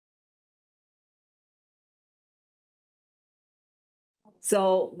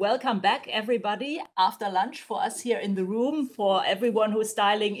So welcome back, everybody, after lunch for us here in the room, for everyone who's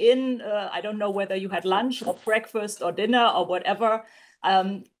dialing in. I don't know whether you had lunch or breakfast or dinner or whatever.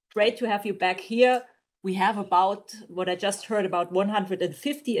 Great to have you back here. We have about, what I just heard, about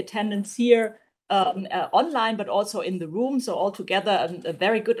 150 attendants here online, but also in the room. So altogether, a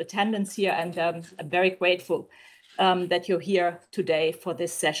very good attendance here, and I'm very grateful that you're here today for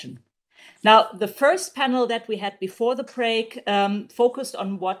this session. Now, the first panel that we had before the break focused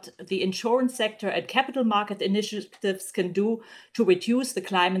on what the insurance sector and capital market initiatives can do to reduce the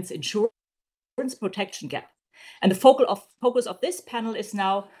climate's insurance protection gap. And the focus of this panel is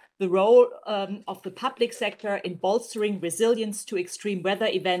now the role of the public sector in bolstering resilience to extreme weather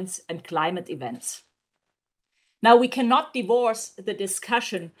events and climate events. Now, we cannot divorce the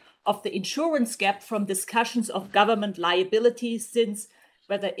discussion of the insurance gap from discussions of government liability, since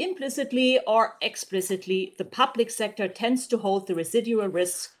whether implicitly or explicitly, the public sector tends to hold the residual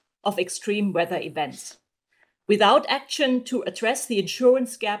risks of extreme weather events. Without action to address the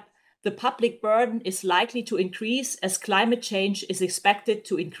insurance gap, the public burden is likely to increase, as climate change is expected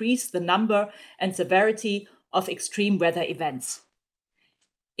to increase the number and severity of extreme weather events.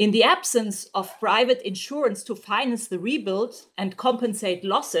 In the absence of private insurance to finance the rebuild and compensate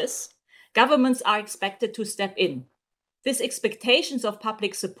losses, governments are expected to step in. These expectations of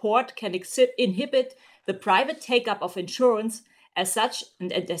public support can inhibit the private take-up of insurance as such,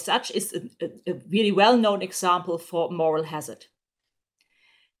 and as such is a really well-known example for moral hazard.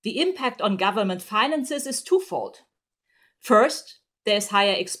 The impact on government finances is twofold. First, there's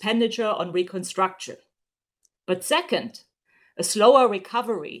higher expenditure on reconstruction. But second, a slower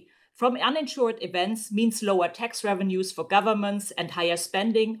recovery from uninsured events means lower tax revenues for governments and higher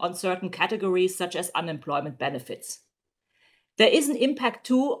spending on certain categories such as unemployment benefits. There is an impact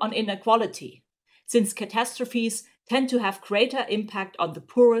too on inequality, since catastrophes tend to have greater impact on the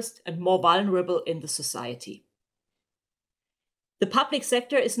poorest and more vulnerable in the society. The public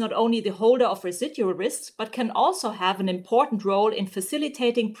sector is not only the holder of residual risks, but can also have an important role in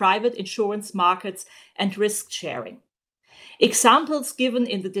facilitating private insurance markets and risk sharing. Examples given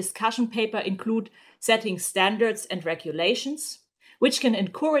in the discussion paper include setting standards and regulations, which can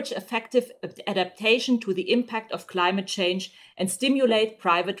encourage effective adaptation to the impact of climate change and stimulate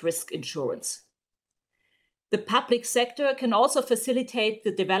private risk insurance. The public sector can also facilitate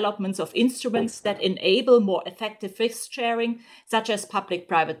the developments of instruments that enable more effective risk sharing, such as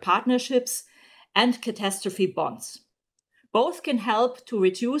public-private partnerships and catastrophe bonds. Both can help to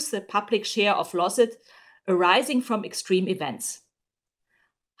reduce the public share of losses arising from extreme events.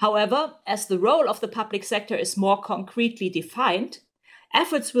 However, as the role of the public sector is more concretely defined,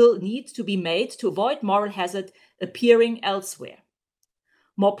 efforts will need to be made to avoid moral hazard appearing elsewhere.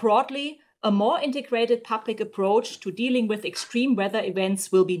 More broadly, a more integrated public approach to dealing with extreme weather events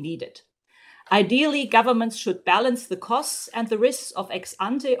will be needed. Ideally, governments should balance the costs and the risks of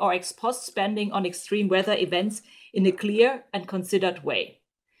ex-ante or ex-post spending on extreme weather events in a clear and considered way.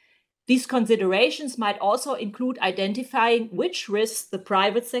 These considerations might also include identifying which risks the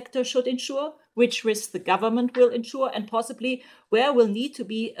private sector should insure, which risks the government will insure, and possibly where will need to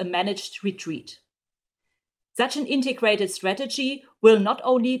be a managed retreat. Such an integrated strategy will not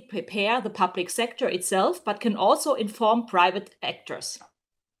only prepare the public sector itself, but can also inform private actors.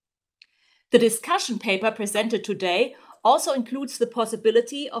 The discussion paper presented today also includes the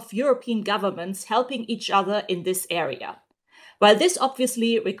possibility of European governments helping each other in this area. While this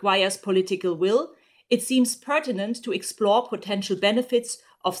obviously requires political will, it seems pertinent to explore potential benefits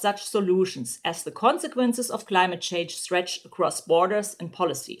of such solutions, as the consequences of climate change stretch across borders and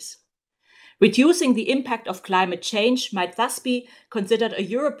policies. Reducing the impact of climate change might thus be considered a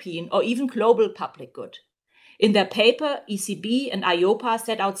European or even global public good. In their paper, ECB and EIOPA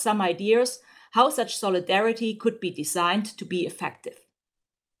set out some ideas how such solidarity could be designed to be effective.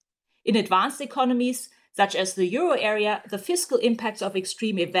 In advanced economies, such as the euro area, the fiscal impacts of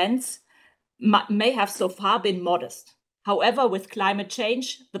extreme events may have so far been modest. However, with climate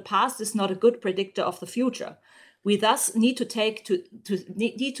change, the past is not a good predictor of the future. We thus need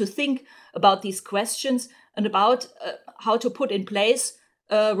to think about these questions and about how to put in place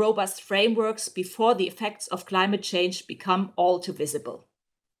robust frameworks before the effects of climate change become all too visible.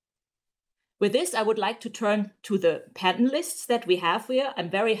 With this, I would like to turn to the panelists that we have here. I'm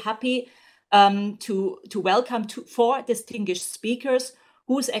very happy to welcome four distinguished speakers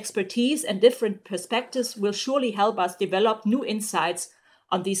whose expertise and different perspectives will surely help us develop new insights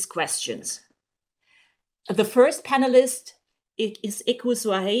on these questions. The first panelist is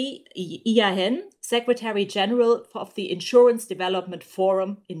Ekhosuehi Iyahen, Secretary General of the Insurance Development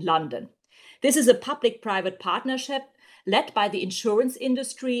Forum in London. This is a public-private partnership led by the insurance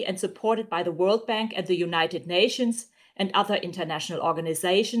industry and supported by the World Bank and the United Nations and other international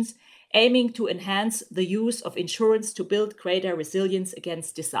organizations, aiming to enhance the use of insurance to build greater resilience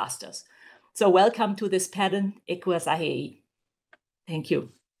against disasters. So welcome to this panel, Ekhosuehi. Thank you.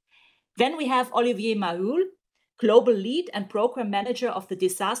 Then we have Olivier Mahul, Global Lead and Program Manager of the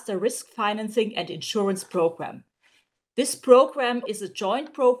Disaster Risk Financing and Insurance Program. This program is a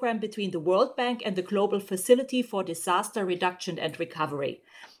joint program between the World Bank and the Global Facility for Disaster Reduction and Recovery,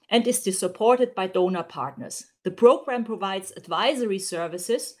 and is supported by donor partners. The program provides advisory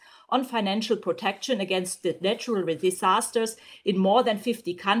services on financial protection against the natural disasters in more than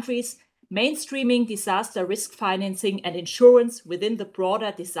 50 countries, mainstreaming disaster risk financing and insurance within the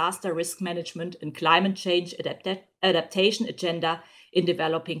broader disaster risk management and climate change adaptation agenda in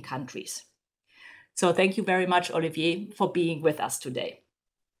developing countries. So thank you very much, Olivier, for being with us today.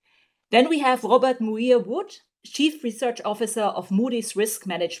 Then we have Robert Muir-Wood, Chief Research Officer of Moody's Risk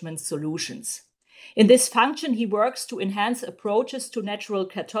Management Solutions. In this function, he works to enhance approaches to natural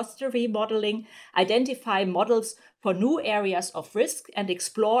catastrophe modeling, identify models for new areas of risk, and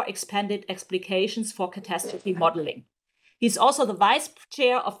explore expanded applications for catastrophe modeling. He's also the Vice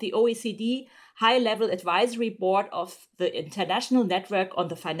Chair of the OECD High-Level Advisory Board of the International Network on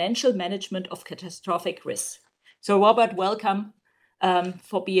the Financial Management of Catastrophic Risks. So Robert, welcome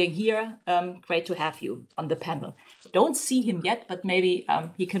for being here. Great to have you on the panel. Don't see him yet, but maybe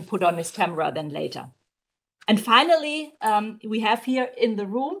he can put on his camera then later. And finally, we have here in the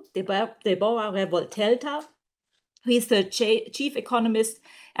room Debora Revoltella, who is the Chief Economist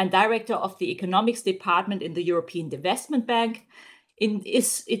and Director of the Economics Department in the European Investment Bank. It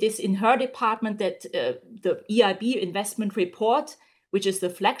is in her department that the EIB Investment Report, which is the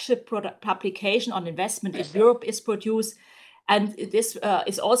flagship publication on investment in Europe, is produced. And this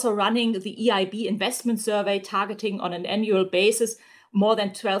is also running the EIB Investment Survey, targeting on an annual basis more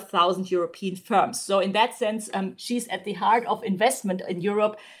than 12,000 European firms. So in that sense, she's at the heart of investment in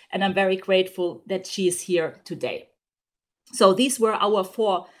Europe, and I'm very grateful that she is here today. So these were our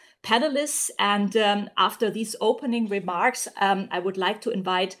four panelists, and after these opening remarks, I would like to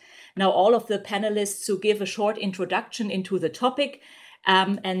invite now all of the panelists to give a short introduction into the topic.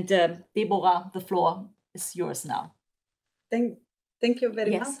 And Debora, the floor is yours now. Thank you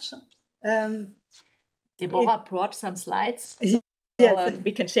very much. Debora brought some slides. Yes. So,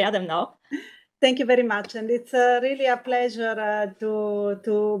 we can share them now. Thank you very much. And it's really a pleasure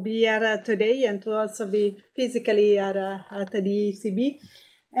to be here today and to also be physically here at the ECB.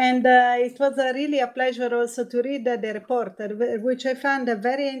 And it was really a pleasure also to read the report, which I found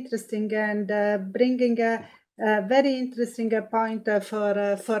very interesting and bringing a very interesting point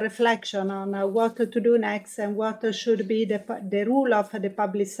for reflection on what to do next and what should be the role of the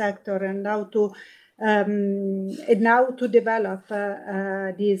public sector and how to develop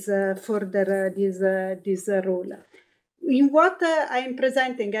this role. In what I am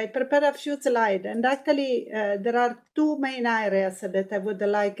presenting, I prepare a few slides, and actually there are two main areas that I would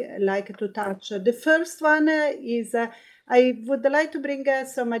like to touch. The first one is I would like to bring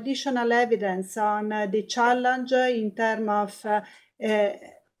some additional evidence on the challenge in terms of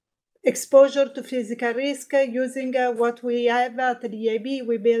exposure to physical risk using what we have at the EIB.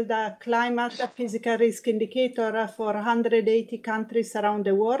 We build a climate physical risk indicator for 180 countries around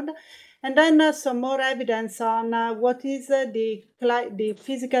the world. And then some more evidence on what is the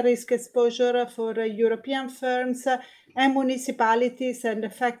physical risk exposure for European firms and municipalities and the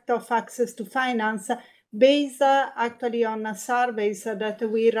effect of access to finance based actually on surveys that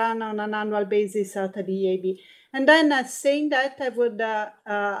we run on an annual basis at the EIB. And then saying that, I would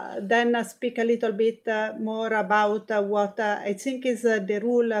then speak a little bit more about what I think is the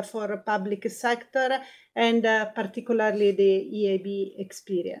rule for public sector and particularly the EIB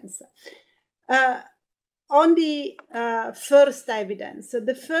experience. On the first evidence,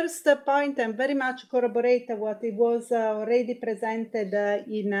 the first point, and very much corroborate what it was already presented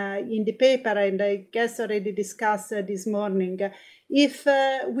in the paper, and I guess already discussed this morning. If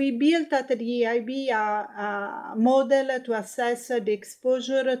we built at the EIB a model to assess the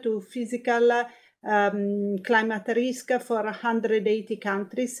exposure to physical climate risk for 180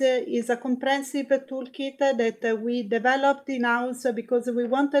 countries, is a comprehensive toolkit that we developed in-house because we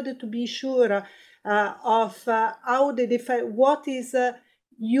wanted to be sure of how what is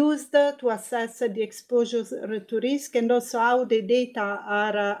used to assess the exposure to risk, and also how the data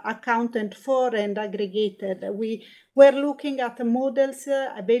are accounted for and aggregated. We were looking at models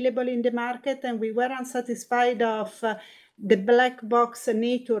available in the market, and we were unsatisfied of the black box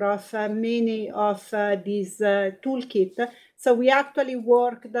nature of many of these toolkit. So we actually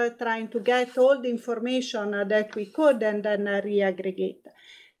worked trying to get all the information that we could and then reaggregate.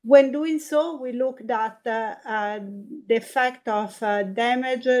 When doing so, we looked at the effect of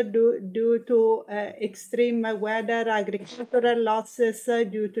damage due to extreme weather, agricultural losses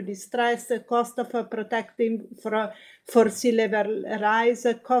due to distress, cost of protecting for sea level rise,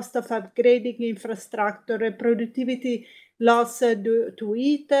 cost of upgrading infrastructure, productivity loss due to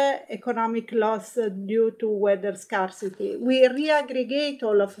heat, economic loss due to weather scarcity. We reaggregate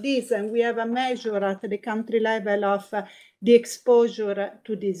all of this and we have a measure at the country level of the exposure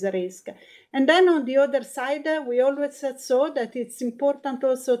to this risk. And then on the other side, we always saw that it's important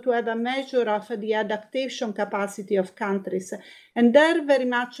also to have a measure of the adaptation capacity of countries. And there very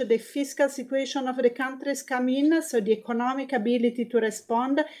much the fiscal situation of the countries come in, so the economic ability to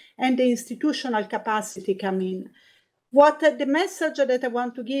respond and the institutional capacity come in. What the message that I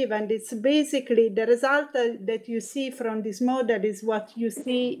want to give, and it's basically the result that you see from this model is what you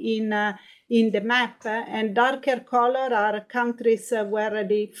see in the map, and darker color are countries where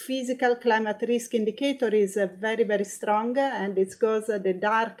the physical climate risk indicator is very, very strong, and it goes the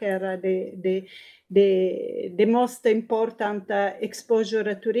darker, the most important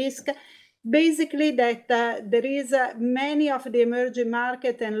exposure to risk. Basically that there is many of the emerging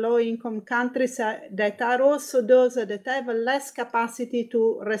market and low-income countries that are also those that have less capacity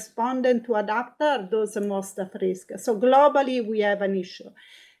to respond and to adapt are those most at risk. So globally, we have an issue.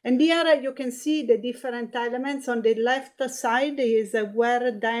 And here you can see the different elements. On the left side is where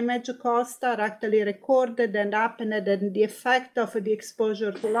damage costs are actually recorded and happened and the effect of the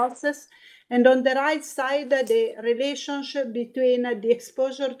exposure to losses. And on the right side, the relationship between the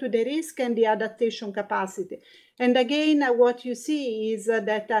exposure to the risk and the adaptation capacity. And again, what you see is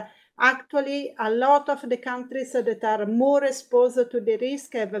that actually a lot of the countries that are more exposed to the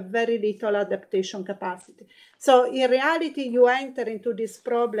risk have very little adaptation capacity. So in reality, you enter into this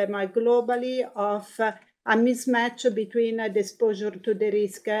problem globally of a mismatch between the exposure to the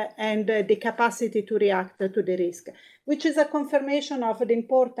risk and the capacity to react to the risk, which is a confirmation of the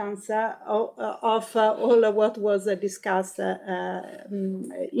importance of all what was discussed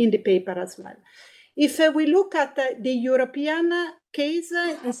in the paper as well. If we look at the European case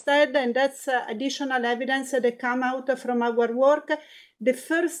instead, and that's additional evidence that come out from our work, the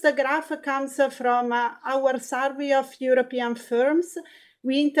first graph comes from our survey of European firms.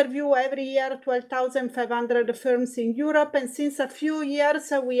 We interview every year 12,500 firms in Europe, and since a few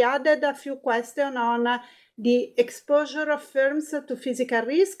years we added a few questions on the exposure of firms to physical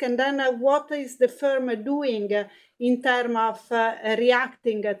risk, and then what is the firm doing in terms of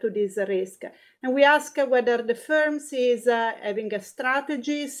reacting to this risk. And we ask whether the firms is having a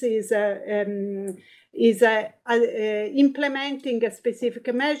strategies, is implementing a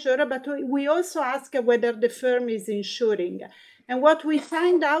specific measure, but we also ask whether the firm is insuring. And what we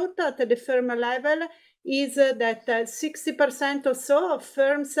find out at the firm level is that 60% or so of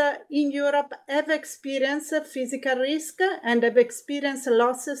firms in Europe have experienced physical risk and have experienced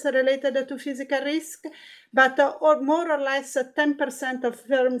losses related to physical risk, but or more or less 10% of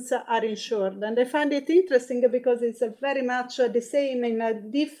firms are insured. And I find it interesting because it's very much the same in a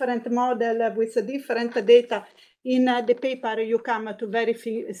different model with different data. In the paper, you come to very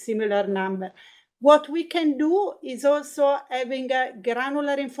similar number. What we can do is also having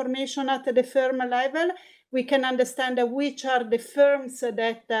granular information at the firm level. We can understand which are the firms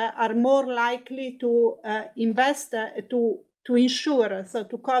that are more likely to invest, to insure, so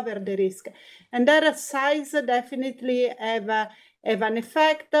to cover the risk. And their size definitely have an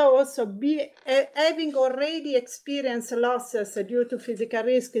effect. Also, having already experienced losses due to physical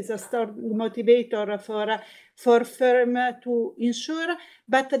risk is a strong motivator for firm to insure,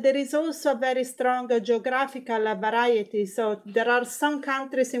 but there is also a very strong geographical variety. So there are some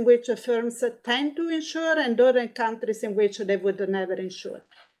countries in which firms tend to insure and other countries in which they would never insure.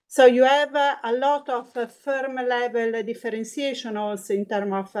 So you have a lot of firm level differentiation also in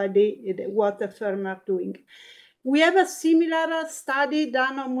terms of what the firm are doing. We have a similar study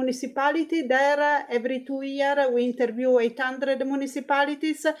done on municipality. There, every 2 years, we interview 800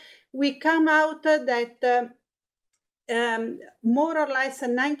 municipalities. We come out that more or less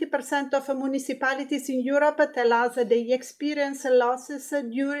 90% of municipalities in Europe tell us that they experience losses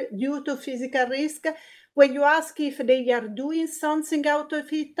due to physical risk. When you ask if they are doing something out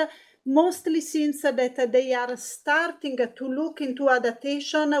of it, mostly seems that they are starting to look into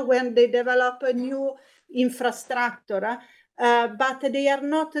adaptation when they develop a new infrastructure, but they are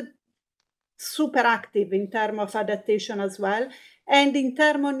not super active in terms of adaptation as well. And in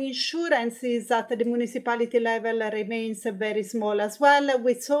terms of insurances at the municipality level remains very small as well,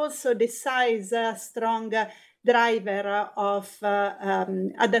 with also the size strong driver of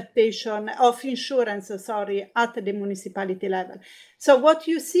adaptation of insurance, at the municipality level. So what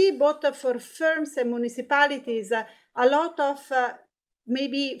you see both for firms and municipalities, a lot of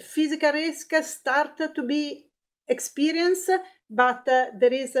maybe physical risk start to be experienced, but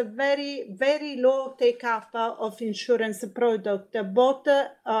there is a very, very low take-up of insurance product, both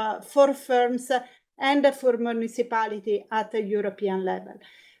for firms and for municipality at the European level.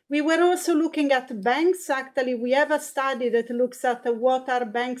 We were also looking at banks. Actually, we have a study that looks at what are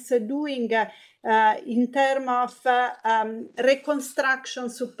banks doing in terms of reconstruction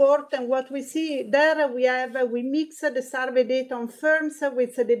support. And what we see there, we mix the survey data on firms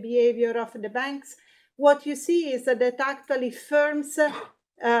with the behavior of the banks. What you see is that actually firms,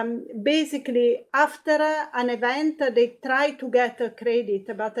 basically after an event, they try to get a credit,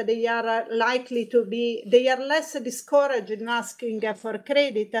 but they are less discouraged in asking for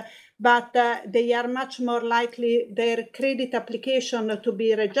credit, but they are much more likely their credit application to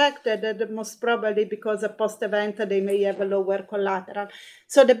be rejected, most probably because post-event they may have a lower collateral.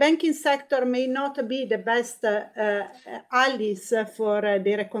 So the banking sector may not be the best allies for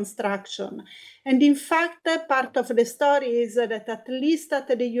the reconstruction. And in fact, part of the story is that at least at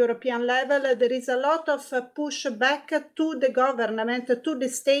the European level, there is a lot of pushback to the government, to the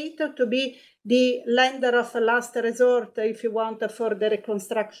state, to be the lender of last resort, if you want, for the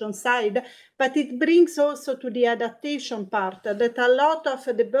reconstruction side. But it brings also to the adaptation part that a lot of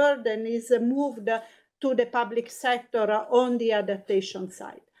the burden is moved to the public sector on the adaptation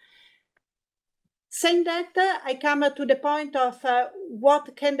side. Saying that, I come to the point of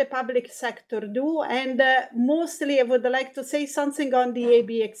what can the public sector do, and mostly I would like to say something on the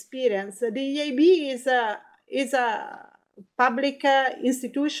EIB experience. The EIB is a public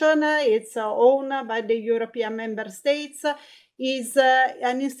institution. It's owned by the European member states. Is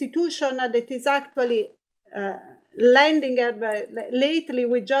an institution that is actually lending. Lately,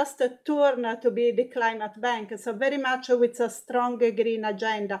 we just turned to be the climate bank, so very much with a strong green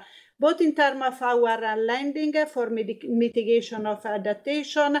agenda, both in terms of our lending for mitigation of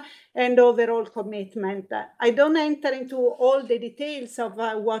adaptation and overall commitment. I don't enter into all the details of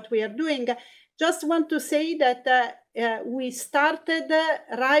what we are doing. Just want to say that we started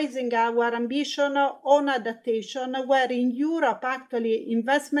raising our ambition on adaptation, where in Europe, actually,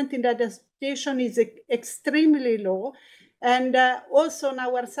 investment in adaptation is extremely low. And also on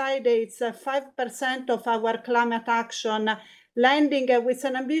our side, it's 5% of our climate action lending with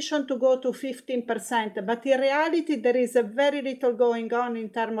an ambition to go to 15%. But in reality, there is very little going on in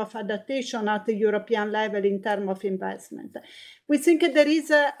terms of adaptation at the European level in terms of investment. We think there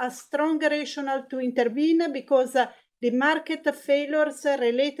is a strong rationale to intervene because the market failures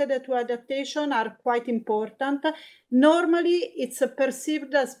related to adaptation are quite important. Normally, it's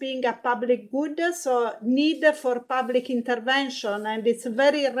perceived as being a public good, so need for public intervention, and it's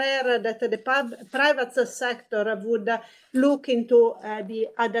very rare that the private sector would look into the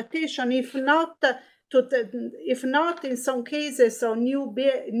adaptation, if not in some cases on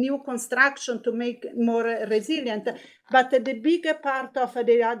new construction to make more resilient. But the bigger part of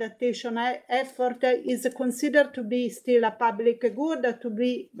the adaptation effort is considered to be still a public good to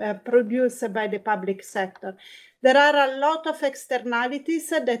be produced by the public sector. There are a lot of externalities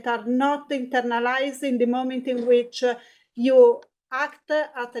that are not internalized in the moment in which you act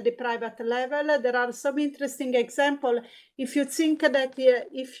at the private level. There are some interesting examples. If you think that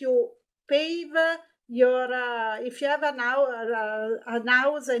if you pave if you have an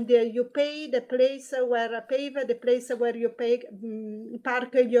house and you pay the place where you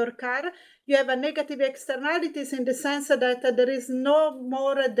park your car, you have a negative externalities in the sense that there is no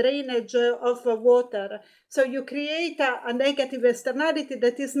more drainage of water. So you create a negative externality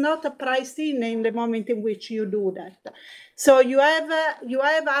that is not priced in the moment in which you do that. So you have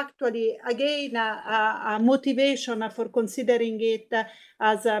actually, again, a motivation for considering it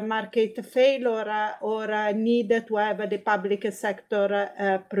as a market failure or a need to have the public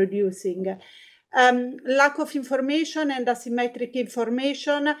sector producing. Lack of information and asymmetric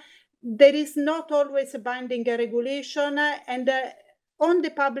information. There is not always a binding regulation, and on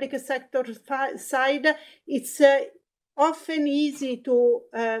the public sector side, it's often easy to,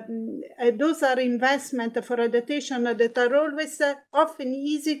 those are investments for adaptation that are always often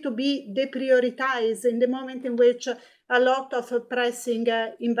easy to be deprioritized in the moment in which a lot of pressing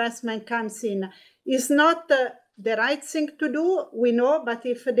investment comes in. It's not the right thing to do, we know, but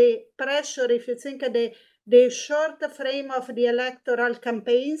if the pressure, if you think the the short frame of the electoral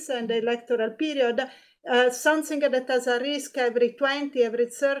campaigns and the electoral period, something that has a risk every 20, every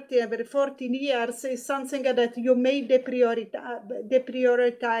 30, every 14 years is something that you may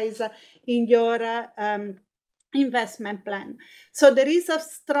deprioritize in your investment plan. So there is a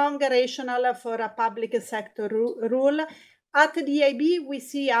strong rationale for a public sector rule. At the EIB, we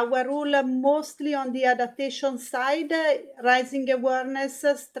see our rule mostly on the adaptation side, raising awareness,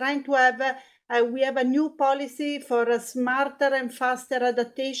 trying to have we have a new policy for a smarter and faster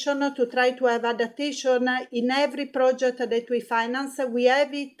adaptation to try to have adaptation in every project that we finance. We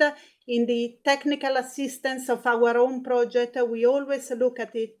have it in the technical assistance of our own project. We always look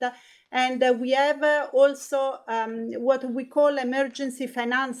at it. And we have also what we call emergency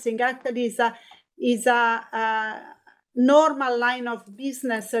financing. Actually, is a normal line of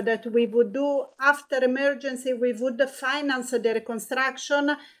business that we would do after emergency. We would finance the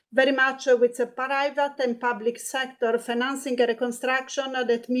reconstruction very much with the private and public sector financing a reconstruction.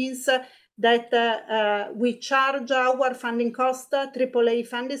 That means that we charge our funding cost, AAA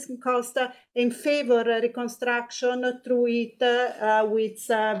funding cost, in favor reconstruction through it with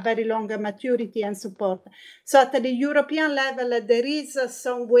very long maturity and support. So at the European level, there is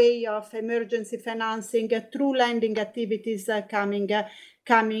some way of emergency financing through lending activities coming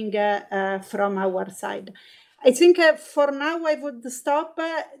from our side. I think for now I would stop.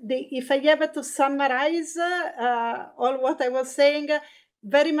 If I have to summarize all what I was saying,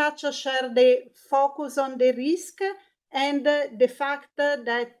 very much share the focus on the risk and the fact that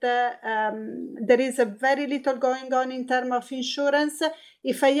there is a very little going on in terms of insurance.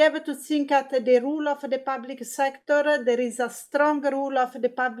 If I have to think at the rule of the public sector, there is a strong rule of the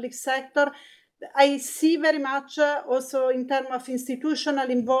public sector. I see very much also in terms of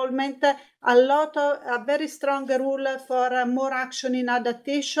institutional involvement, a very strong rule for more action in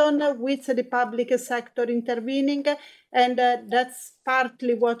adaptation with the public sector intervening, and that's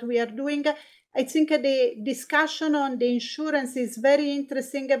partly what we are doing. I think the discussion on the insurance is very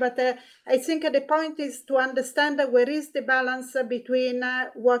interesting, but I think the point is to understand where is the balance between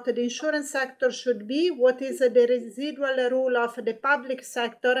what the insurance sector should be, what is the residual role of the public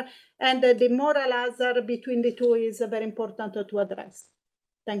sector, and the moral hazard between the two is very important to address.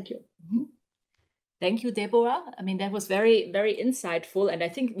 Thank you. Mm-hmm. Thank you, Debora. I mean, that was very, very insightful. And I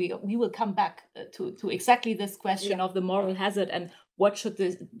think we will come back to exactly this question of the moral hazard and what should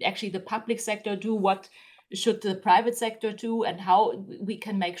the public sector do, what should the private sector do, and how we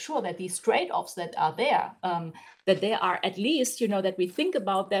can make sure that these trade-offs that are there, that they are at least, that we think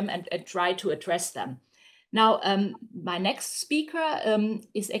about them and try to address them. Now, my next speaker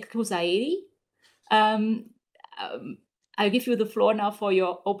is Ekhosuehi. I'll give you the floor now for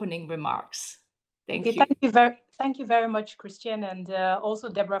your opening remarks. Thank you. Thank you very much, Christiane, and also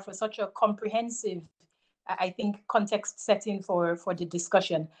Debora, for such a comprehensive, I think, context setting for the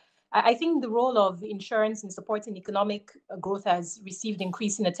discussion. I think the role of insurance in supporting economic growth has received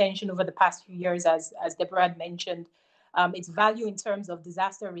increasing attention over the past few years, as Debora had mentioned. Its value in terms of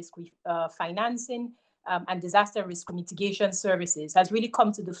disaster risk financing and disaster risk mitigation services has really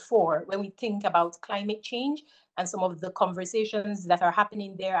come to the fore when we think about climate change and some of the conversations that are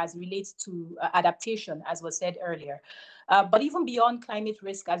happening there as relates to adaptation, as was said earlier. But even beyond climate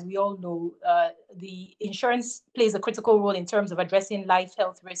risk, as we all know, the insurance plays a critical role in terms of addressing life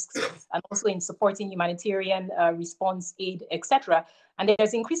health risks and also in supporting humanitarian response aid, etc. And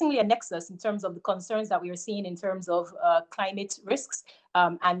there's increasingly a nexus in terms of the concerns that we are seeing in terms of climate risks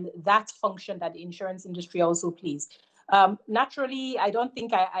and that function that the insurance industry also plays. Naturally, I don't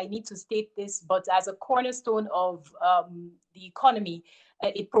think I need to state this, but as a cornerstone of the economy,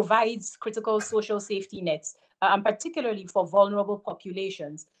 it provides critical social safety nets, and particularly for vulnerable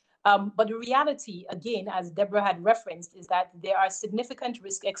populations. But the reality, again, as Debora had referenced, is that there are significant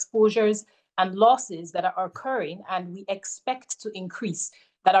risk exposures and losses that are occurring and we expect to increase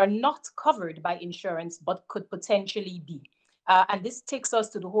that are not covered by insurance, but could potentially be. And this takes us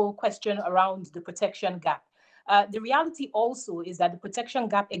to the whole question around the protection gap. The reality also is that the protection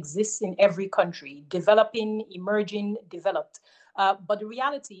gap exists in every country, developing, emerging, developed. But the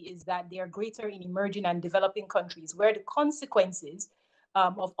reality is that they are greater in emerging and developing countries, where the consequences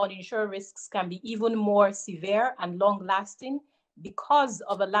of uninsured risks can be even more severe and long-lasting because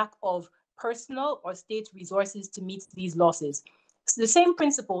of a lack of personal or state resources to meet these losses. So the same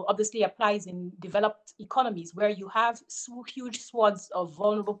principle obviously applies in developed economies, where you have huge swaths of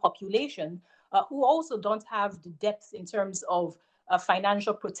vulnerable population who also don't have the depth in terms of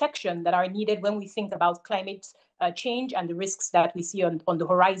financial protection that are needed when we think about climate change and the risks that we see on the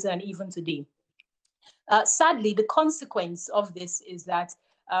horizon even today. Sadly, the consequence of this is that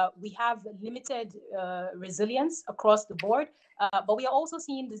We have limited resilience across the board, but we are also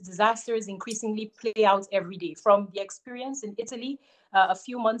seeing these disasters increasingly play out every day. From the experience in Italy a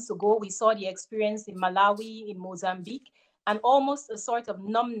few months ago, we saw the experience in Malawi, in Mozambique, and almost a sort of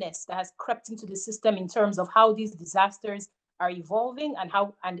numbness that has crept into the system in terms of how these disasters are evolving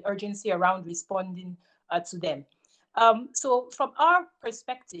and urgency around responding to them. So from our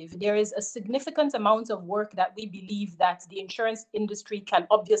perspective, there is a significant amount of work that we believe that the insurance industry can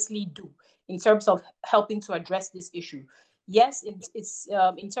obviously do in terms of helping to address this issue. Yes, it's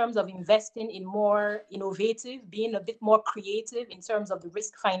in terms of investing in more innovative, being a bit more creative in terms of the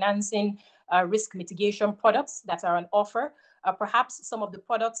risk financing, risk mitigation products that are on offer. Perhaps some of the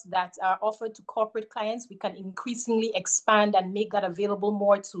products that are offered to corporate clients, we can increasingly expand and make that available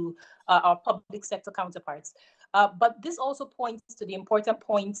more to our public sector counterparts. But this also points to the important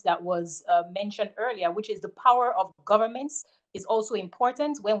point that was mentioned earlier, which is the power of governments is also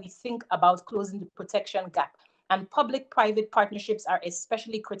important when we think about closing the protection gap. And public-private partnerships are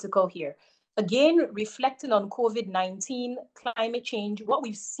especially critical here. Again, reflecting on COVID-19, climate change, what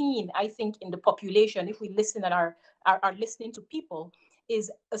we've seen, I think, in the population, if we listen and are listening to people, is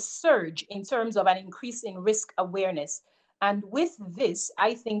a surge in terms of an increase in risk awareness. And with this,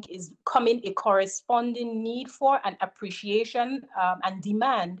 I think, is coming a corresponding need for an appreciation and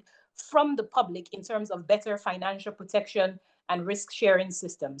demand from the public in terms of better financial protection and risk-sharing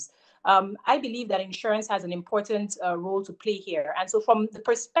systems. I believe that insurance has an important role to play here. And so from the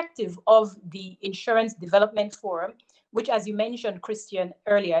perspective of the Insurance Development Forum, which, as you mentioned, Christiane,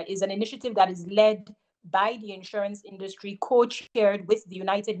 earlier, is an initiative that is led by the insurance industry, co-chaired with the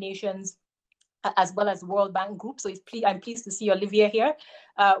United Nations as well as World Bank Group. So I'm pleased to see Olivier here.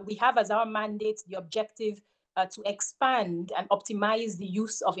 We have as our mandate the objective to expand and optimize the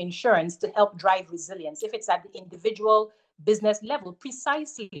use of insurance to help drive resilience. If it's at the individual business level,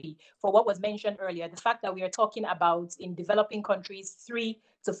 precisely for what was mentioned earlier, the fact that we are talking about in developing countries 3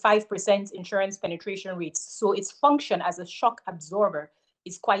 to 5% insurance penetration rates. So its function as a shock absorber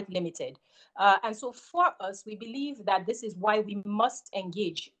is quite limited. And so for us, we believe that this is why we must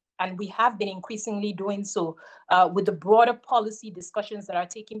engage, and we have been increasingly doing so with the broader policy discussions that are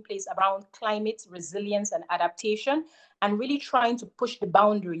taking place around climate resilience and adaptation, and really trying to push the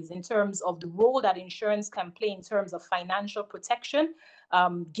boundaries in terms of the role that insurance can play in terms of financial protection,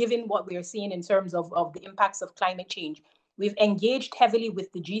 given what we are seeing in terms of the impacts of climate change. We've engaged heavily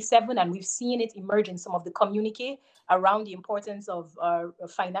with the G7, and we've seen it emerge in some of the communique around the importance of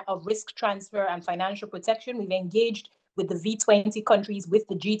risk transfer and financial protection. We've engaged with the V20 countries, with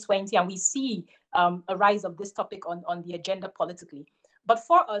the G20, and we see a rise of this topic on the agenda politically. But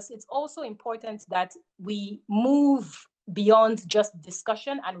for us, it's also important that we move beyond just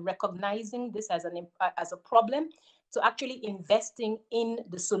discussion and recognizing this as a problem to actually investing in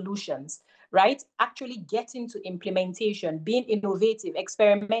the solutions, right? Actually getting to implementation, being innovative,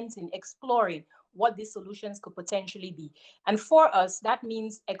 experimenting, exploring what these solutions could potentially be. And for us, that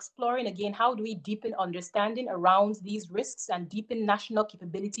means exploring again, how do we deepen understanding around these risks and deepen national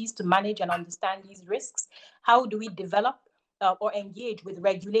capabilities to manage and understand these risks? How do we develop or engage with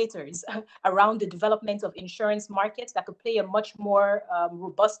regulators around the development of insurance markets that could play a much more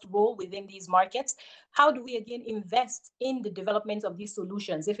robust role within these markets? How do we again invest in the development of these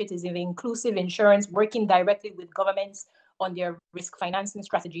solutions, if it is in inclusive insurance, working directly with governments on their risk financing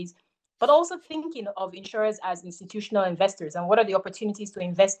strategies, but also thinking of insurers as institutional investors and what are the opportunities to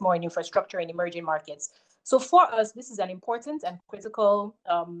invest more in infrastructure in emerging markets. So for us, this is an important and critical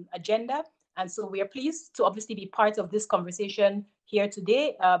agenda. And so we are pleased to obviously be part of this conversation here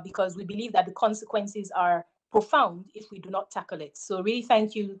today because we believe that the consequences are profound if we do not tackle it. So really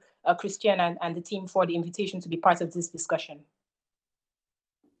thank you, Christiane and the team for the invitation to be part of this discussion.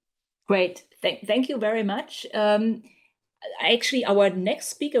 Great. Thank you very much. Actually, our next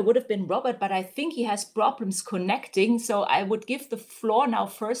speaker would have been Robert, but I think he has problems connecting. So I would give the floor now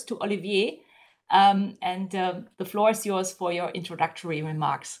first to Olivier. The floor is yours for your introductory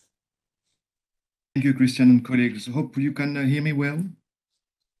remarks. Thank you, Christiane and colleagues. Hope you can hear me well.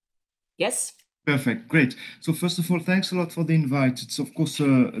 Yes. Perfect. Great. So first of all, thanks a lot for the invite. It's, of course,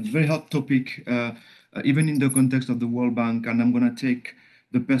 a very hot topic, even in the context of the World Bank. And I'm going to take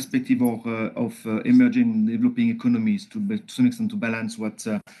the perspective of emerging and developing economies to some extent to balance what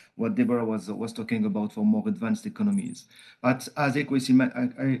Debora was talking about for more advanced economies. But as Ekhosuehi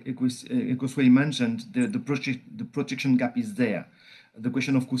mentioned, the protection gap is there. The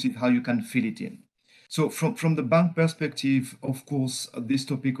question, of course, is how you can fill it in. So from the bank perspective, of course, this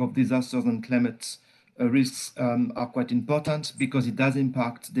topic of disasters and climate risks are quite important because it does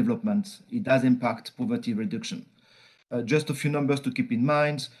impact development. It does impact poverty reduction. Just a few numbers to keep in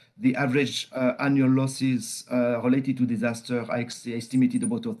mind. The average annual losses related to disaster are estimated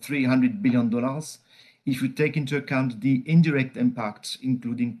about $300 billion. If you take into account the indirect impact,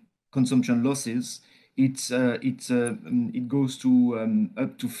 including consumption losses, it goes to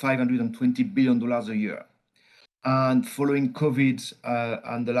up to $520 billion a year. And following COVID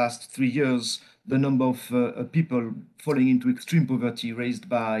and the last 3 years, the number of people falling into extreme poverty raised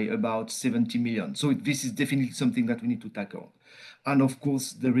by about 70 million. So this is definitely something that we need to tackle. And of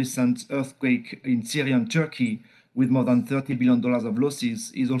course, the recent earthquake in Syria and Turkey with more than $30 billion of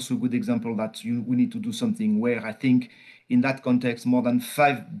losses is also a good example that we need to do something, where I think in that context, more than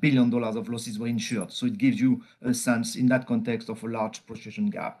 $5 billion of losses were insured. So it gives you a sense in that context of a large protection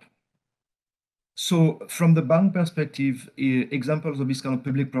gap. So from the bank perspective, examples of this kind of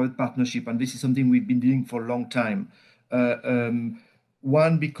public-private partnership, and this is something we've been doing for a long time.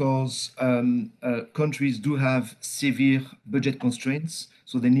 One, because countries do have severe budget constraints,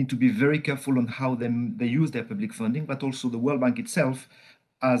 so they need to be very careful on how they use their public funding, but also the World Bank itself,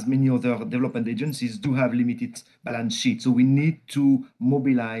 as many other development agencies, do have limited balance sheets. So we need to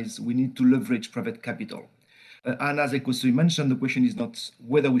mobilize, we need to leverage private capital. And as Ekhosuehi mentioned, the question is not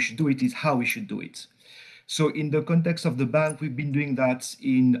whether we should do it, is how we should do it. So in the context of the bank, we've been doing that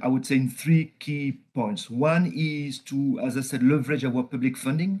I would say, in 3 key points. One is to, as I said, leverage our public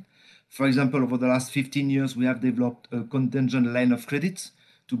funding. For example, over the last 15 years, we have developed a contingent line of credit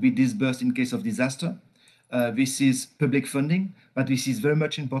to be disbursed in case of disaster. This is public funding, but this is very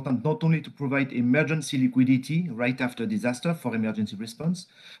much important not only to provide emergency liquidity right after disaster for emergency response,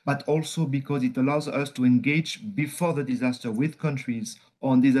 but also because it allows us to engage before the disaster with countries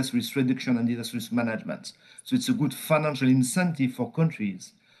on disaster risk reduction and disaster risk management. So it's a good financial incentive for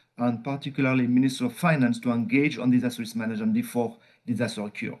countries, and particularly Minister of Finance, to engage on disaster risk management before disaster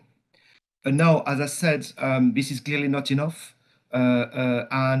occur. And now, as I said, this is clearly not enough.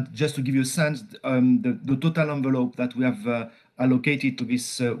 And just to give you a sense, the total envelope that we have allocated to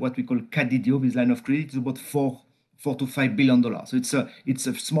this, what we call CADIDO, this line of credit, is about $4 to $5 billion. So it's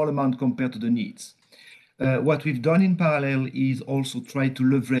a small amount compared to the needs. What we've done in parallel is also try to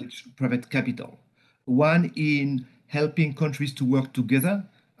leverage private capital. One, in helping countries to work together,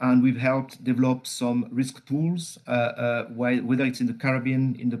 and we've helped develop some risk pools, whether it's in the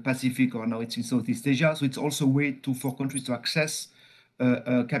Caribbean, in the Pacific, or now it's in Southeast Asia. So it's also a way for countries to access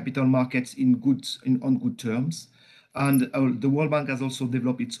capital markets on good terms. And the World Bank has also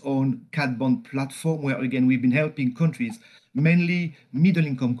developed its own cat bond platform, where again we've been helping countries, mainly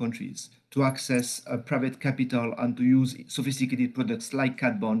middle-income countries, to access private capital and to use sophisticated products like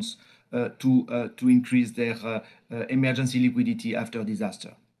cat bonds to increase their emergency liquidity after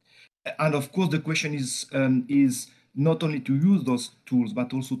disaster. And of course, the question is not only to use those tools,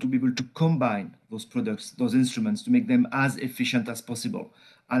 but also to be able to combine those products, those instruments, to make them as efficient as possible.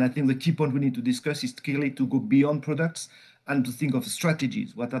 And I think the key point we need to discuss is clearly to go beyond products and to think of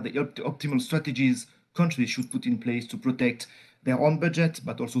strategies. What are the optimal strategies countries should put in place to protect their own budget,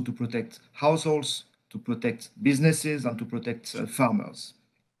 but also to protect households, to protect businesses, and to protect farmers.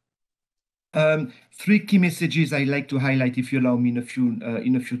 3 key messages I'd like to highlight, if you allow me, in a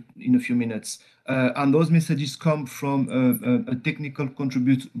few minutes. And those messages come from a technical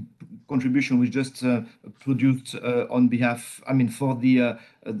contribution we just produced on behalf, for the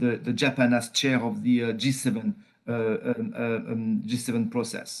Japan as chair of the G7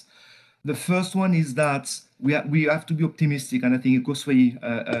 process. The first one is that we have to be optimistic, and I think Ekhosuehi,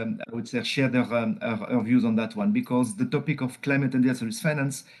 I would say, shared her views on that one, because the topic of climate and disaster risk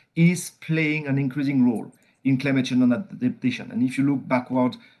finance is playing an increasing role in climate change and adaptation. And if you look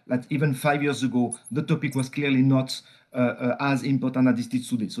backward, like even 5 years ago, the topic was clearly not as important as it is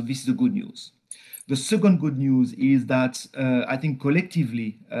today. So this is the good news. The second good news is that I think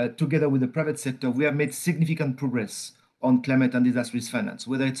collectively, together with the private sector, we have made significant progress on climate and disaster risk finance,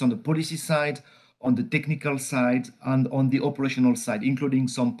 whether it's on the policy side, on the technical side, and on the operational side, including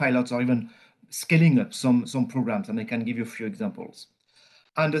some pilots or even scaling up some programs. And I can give you a few examples.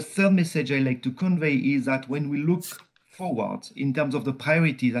 And the third message I like to convey is that when we look forward in terms of the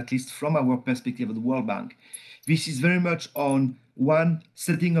priorities, at least from our perspective of the World Bank, this is very much on, one,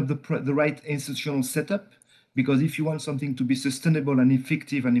 setting up the right institutional setup, because if you want something to be sustainable and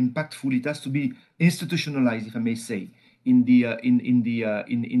effective and impactful, it has to be institutionalized, if I may say, in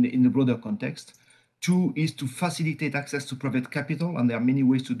the broader context. 2 is to facilitate access to private capital, and there are many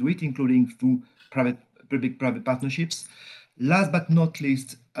ways to do it, including through public-private partnerships. Last but not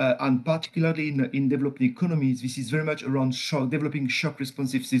least, and particularly in developing economies, this is very much around developing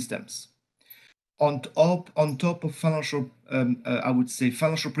shock-responsive systems. On top of financial, I would say,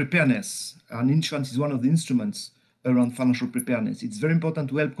 financial preparedness, and insurance is one of the instruments around financial preparedness. It's very important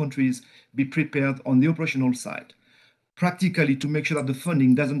to help countries be prepared on the operational side, practically to make sure that the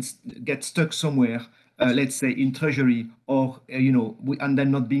funding doesn't get stuck somewhere, let's say in treasury, or and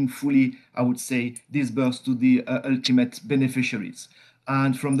then not being fully, I would say, disbursed to the ultimate beneficiaries.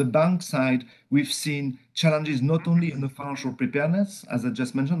 And from the bank side, we've seen challenges not only in the financial preparedness, as I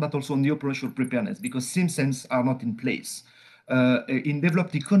just mentioned, but also on the operational preparedness, because SIMSENS are not in place. In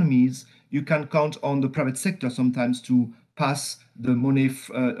developed economies, you can count on the private sector sometimes to pass the money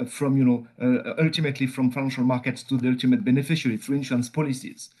from, ultimately from financial markets to the ultimate beneficiary through insurance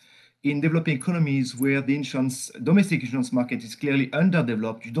policies. In developing economies where the domestic insurance market is clearly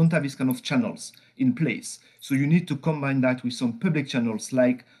underdeveloped, you don't have these kind of channels in place. So you need to combine that with some public channels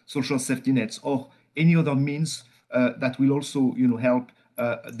like social safety nets or any other means that will also, help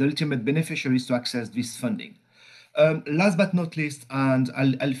the ultimate beneficiaries to access this funding. Last but not least, and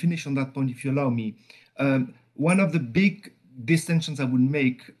I'll finish on that point if you allow me, one of the big distinctions I would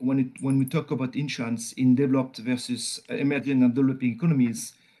make when we talk about insurance in developed versus emerging and developing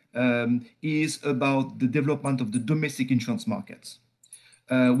economies is about the development of the domestic insurance markets,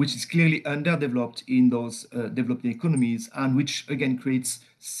 which is clearly underdeveloped in those developing economies, and which again creates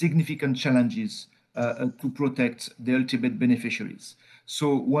significant challenges to protect the ultimate beneficiaries.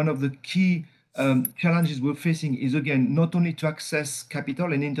 So one of the key challenges we're facing is, again, not only to access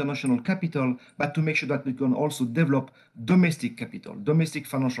capital and international capital, but to make sure that we can also develop domestic capital, domestic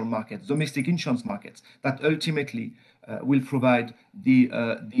financial markets, domestic insurance markets that ultimately will provide the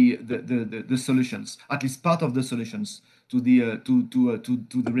solutions, at least part of the solutions to the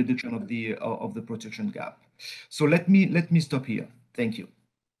reduction of the protection gap. So let me stop here. Thank you.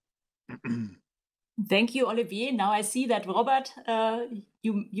 Thank you, Olivier. Now I see that Robert,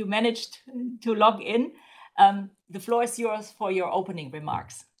 you managed to log in. The floor is yours for your opening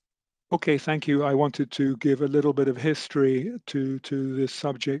remarks. Okay, thank you. I wanted to give a little bit of history to this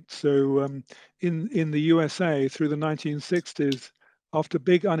subject. So in the USA, through the 1960s, after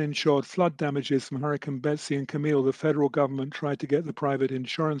big uninsured flood damages from Hurricane Betsy and Camille, the federal government tried to get the private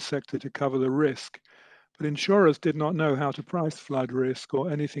insurance sector to cover the risk. But insurers did not know how to price flood risk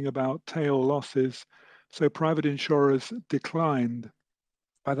or anything about tail losses, so private insurers declined.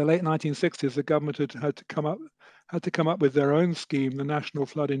 By the late 1960s, the government had to come up with their own scheme, the National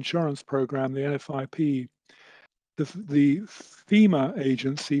Flood Insurance Program, the NFIP. The FEMA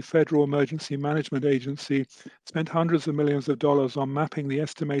agency, Federal Emergency Management Agency, spent hundreds of millions of dollars on mapping the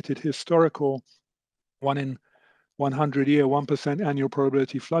estimated historical 1 in 100 year, 1% annual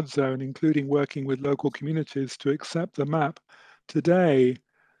probability flood zone, including working with local communities to accept the map. Today,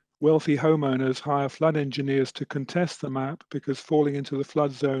 wealthy homeowners hire flood engineers to contest the map because falling into the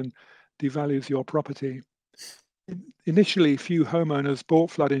flood zone devalues your property. Initially, few homeowners bought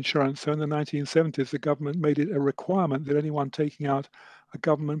flood insurance, so in the 1970s, the government made it a requirement that anyone taking out a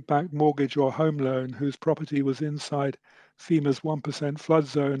government-backed mortgage or home loan whose property was inside FEMA's 1% flood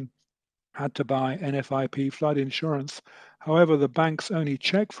zone had to buy NFIP flood insurance. However, the banks only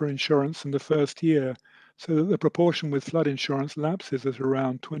check for insurance in the first year, so that the proportion with flood insurance lapses at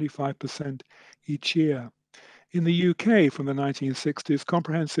around 25% each year. In the UK, from the 1960s,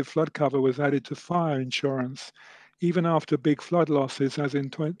 comprehensive flood cover was added to fire insurance. Even after big flood losses, as in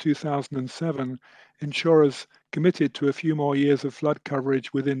 2007, insurers committed to a few more years of flood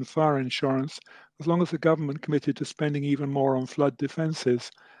coverage within fire insurance, as long as the government committed to spending even more on flood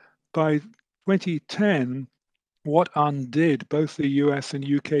defences. By 2010, what undid both the US and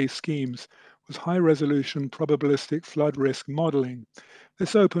UK schemes was high-resolution probabilistic flood risk modeling.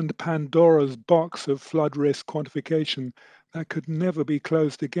 This opened Pandora's box of flood risk quantification that could never be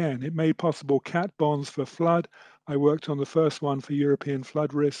closed again. It made possible cat bonds for flood. I worked on the first one for European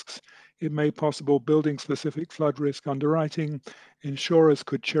flood risks. It made possible building-specific flood risk underwriting. Insurers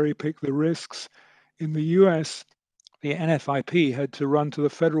could cherry-pick the risks. In the US, the NFIP had to run to the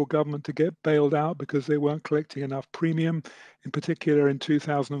federal government to get bailed out because they weren't collecting enough premium, in particular in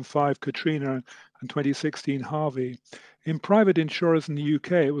 2005 Katrina and 2016 Harvey. In private insurers in the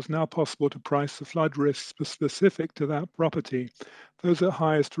UK, it was now possible to price the flood risks specific to that property. Those at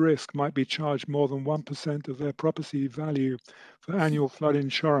highest risk might be charged more than 1% of their property value for annual flood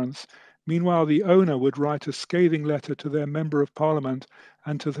insurance. Meanwhile, the owner would write a scathing letter to their Member of Parliament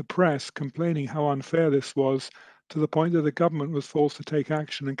and to the press complaining how unfair this was, to the point that the government was forced to take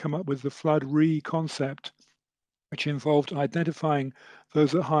action and come up with the flood concept, which involved identifying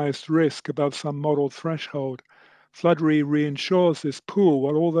those at highest risk above some modelled threshold. Flood reinsures this pool,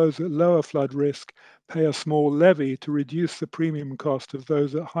 while all those at lower flood risk pay a small levy to reduce the premium cost of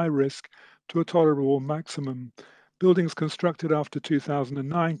those at high risk to a tolerable maximum. Buildings constructed after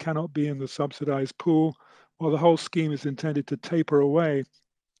 2009 cannot be in the subsidised pool, while the whole scheme is intended to taper away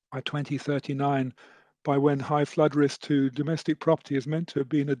by 2039, by when high flood risk to domestic property is meant to have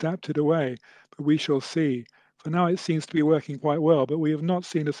been adapted away, but we shall see. For now, it seems to be working quite well, but we have not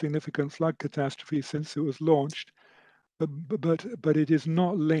seen a significant flood catastrophe since it was launched. But it is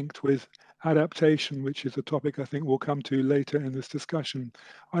not linked with adaptation, which is a topic I think we'll come to later in this discussion.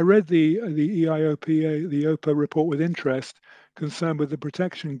 I read the EIOPA report with interest, concerned with the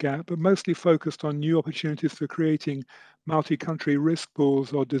protection gap, but mostly focused on new opportunities for creating multi-country risk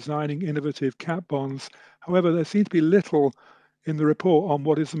pools or designing innovative cat bonds. However, there seems to be little in the report on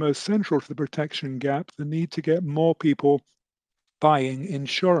what is the most central to the protection gap, the need to get more people buying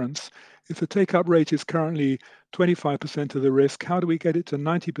insurance. If the take-up rate is currently 25% of the risk, how do we get it to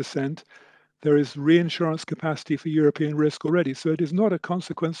 90%? There is reinsurance capacity for European risk already, so it is not a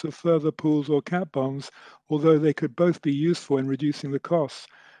consequence of further pools or cat bonds, although they could both be useful in reducing the costs.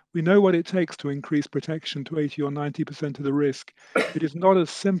 We know what it takes to increase protection to 80 or 90% of the risk. It is not as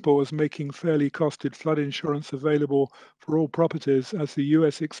simple as making fairly costed flood insurance available for all properties, as the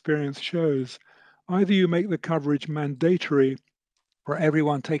US experience shows. Either you make the coverage mandatory for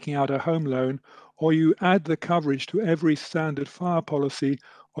everyone taking out a home loan, or you add the coverage to every standard fire policy,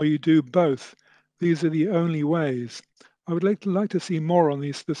 or you do both. These are the only ways. I would like to see more on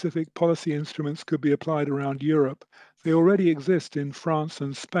these specific policy instruments could be applied around Europe. They already exist in France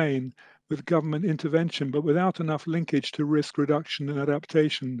and Spain with government intervention, but without enough linkage to risk reduction and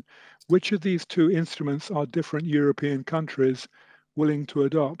adaptation. Which of these two instruments are different European countries willing to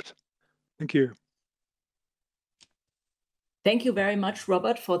adopt? Thank you. Thank you very much,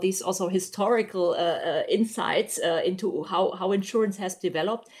 Robert, for these also historical insights into how insurance has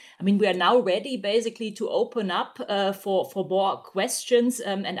developed. I mean, we are now ready basically to open up for more questions.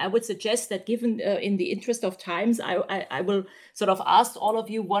 And I would suggest that given in the interest of times, I will sort of ask all of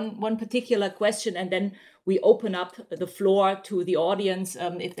you one particular question, and then we open up the floor to the audience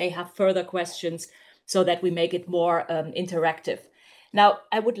if they have further questions, so that we make it more interactive. Now,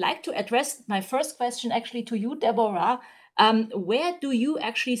 I would like to address my first question actually to you, Debora. Where do you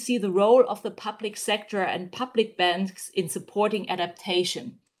actually see the role of the public sector and public banks in supporting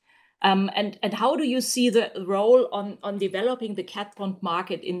adaptation? And how do you see the role on developing the cat bond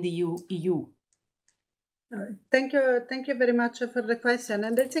market in the EU? Thank you very much for the question.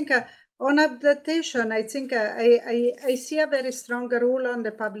 And I think on adaptation, I think I see a very strong role on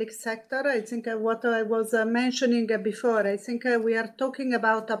the public sector. I think what I was mentioning before, I think we are talking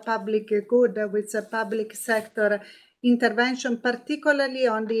about a public good with a public sector intervention, particularly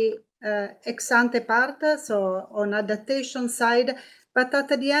on the ex-ante part, so on adaptation side. But at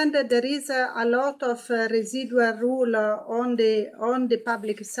the end, there is a lot of residual rule on the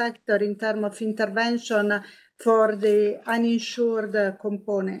public sector in terms of intervention for the uninsured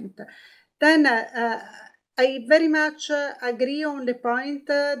component. Then I very much agree on the point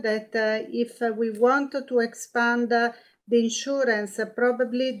that if we want to expand the insurance,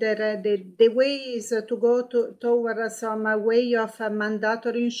 probably the way is to go toward some way of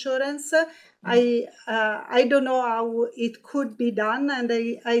mandatory insurance. I don't know how it could be done, and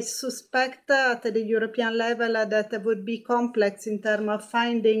I suspect at the European level that would be complex in terms of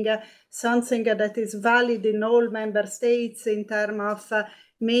finding something that is valid in all member states in terms of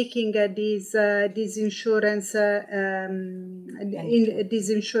making this insurance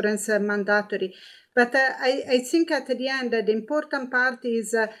mandatory. But I think at the end, the important part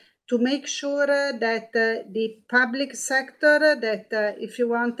is to make sure that the public sector, that if you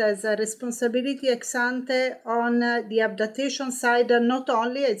want, has a responsibility ex ante on the adaptation side, not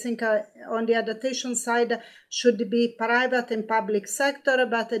only, I think on the adaptation side should be private and public sector,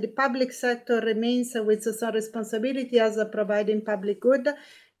 but the public sector remains with some responsibility as providing public good.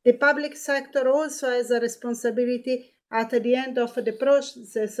 The public sector also has a responsibility at the end of the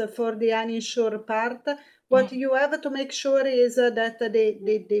process for the uninsured part. What you have to make sure is that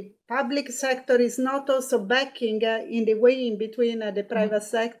the public sector is not also backing in the way in between the private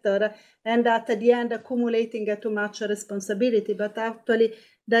sector and at the end accumulating too much responsibility, but actually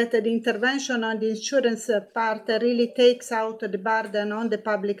that the intervention on the insurance part really takes out the burden on the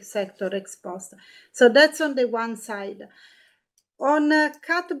public sector exposed. So that's on the one side. On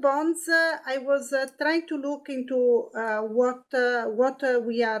cat bonds, I was trying to look into what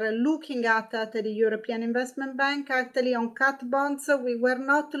we are looking at the European Investment Bank. Actually, on cat bonds, we were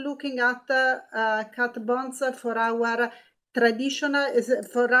not looking at cat bonds for our traditional,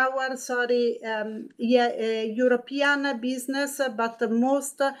 European business, but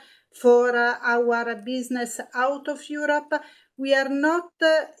most for our business out of Europe. we are not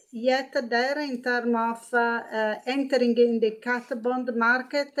yet there in terms of entering in the cat bond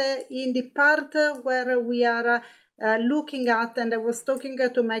market in the part where we are looking at, and I was talking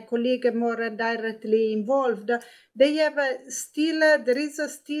to my colleague more directly involved, they have there is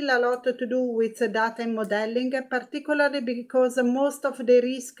still a lot to do with data and modeling, particularly because most of the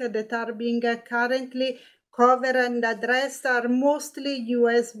risks that are being currently covered and addressed are mostly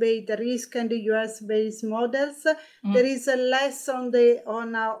US-based risk and US-based models. There is less on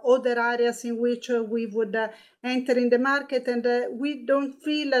other areas in which we would enter in the market, and we don't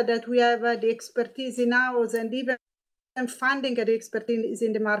feel that we have the expertise in-house, and even finding the expertise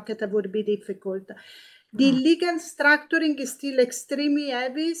in the market would be difficult. The legal structuring is still extremely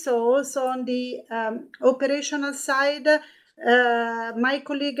heavy, so also on the operational side, my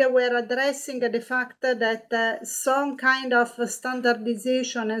colleagues were addressing the fact that some kind of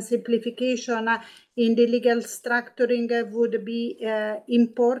standardization and simplification in the legal structuring would be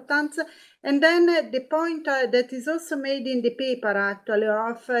important. And then the point that is also made in the paper, actually,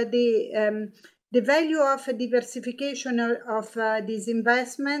 of the value of diversification of these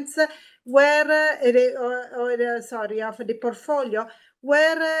investments, where of the portfolio,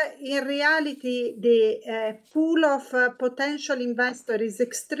 where in reality the pool of potential investor is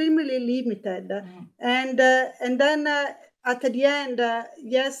extremely limited, and then at the end,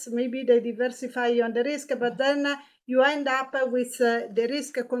 yes, maybe they diversify on the risk, but then you end up with the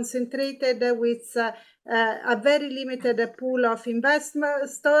risk concentrated with a very limited pool of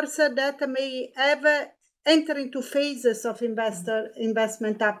investors that may have enter into phases of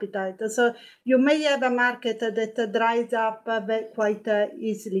investment appetite. So you may have a market that dries up quite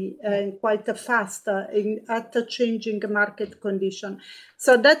easily and quite fast at a changing market condition.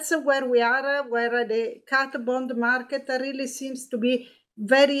 So that's where we are, where the cat bond market really seems to be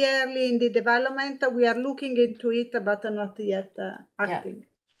very early in the development. We are looking into it, but not yet acting. Yeah.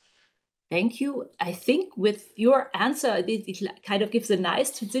 Thank you. I think with your answer, it kind of gives a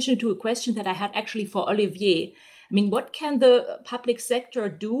nice transition to a question that I had actually for Olivier. I mean, what can the public sector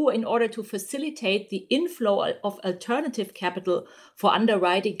do in order to facilitate the inflow of alternative capital for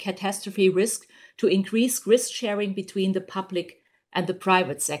underwriting catastrophe risk to increase risk sharing between the public and the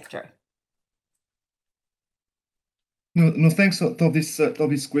private sector? No, thanks for this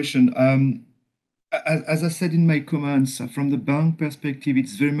question. As I said in my comments, from the bank perspective,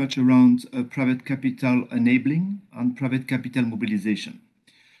 it's very much around private capital enabling and private capital mobilization.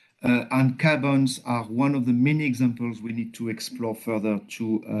 And cat bonds are one of the many examples we need to explore further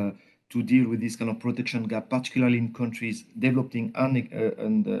to deal with this kind of protection gap, particularly in countries developing and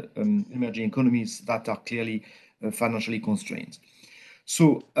emerging economies that are clearly financially constrained.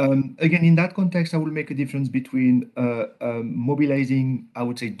 So again, in that context, I will make a difference between mobilizing, I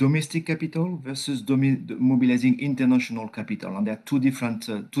would say, domestic capital versus mobilizing international capital, and there are two different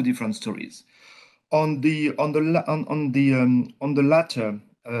stories. On the latter,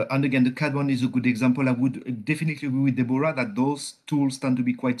 and again, the cat bond is a good example. I would definitely agree with Debora that those tools tend to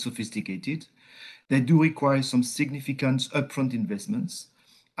be quite sophisticated. They do require some significant upfront investments,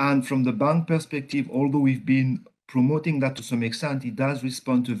 and from the bank perspective, although we've been promoting that to some extent, it does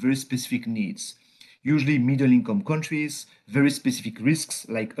respond to very specific needs, usually middle-income countries, very specific risks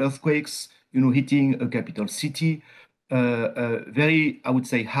like earthquakes, hitting a capital city, very, I would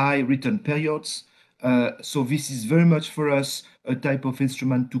say, high return periods. So this is very much for us a type of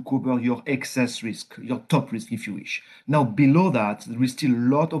instrument to cover your excess risk, your top risk, if you wish. Now, below that, there is still a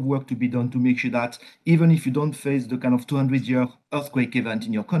lot of work to be done to make sure that even if you don't face the kind of 200-year earthquake event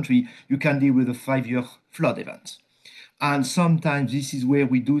in your country, you can deal with a 5-year flood event. And sometimes this is where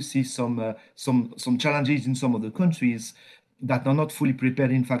we do see some challenges in some of the countries that are not fully prepared,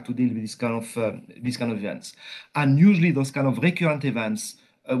 in fact, to deal with this kind of events. And usually those kind of recurrent events,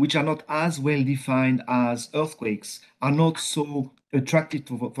 which are not as well defined as earthquakes, are not so attractive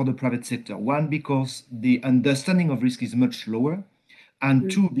for the private sector. One, because the understanding of risk is much lower,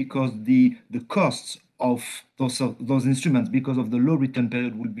 and two, because the costs of those instruments, because of the low return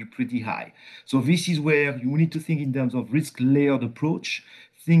period, will be pretty high. So this is where you need to think in terms of risk layered approach,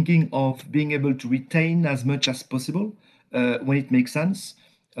 thinking of being able to retain as much as possible when it makes sense,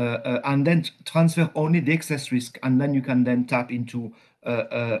 and then transfer only the excess risk, and then you can then tap into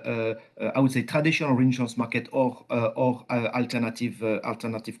I would say traditional reinsurance market or alternative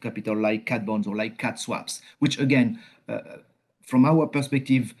capital like cat bonds or like cat swaps, which again, from our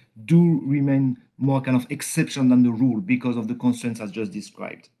perspective, do remain more kind of exception than the rule because of the constraints as just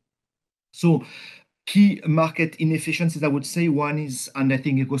described. So key market inefficiencies, I would say, one is, and I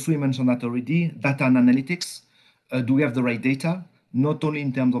think Ekhosuehi mentioned that already, data and analytics. Do we have the right data, not only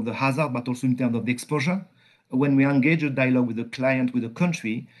in terms of the hazard, but also in terms of the exposure? when we engage a dialogue with a client, with a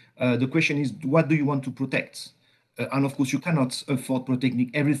country, the question is, what do you want to protect? And of course, you cannot afford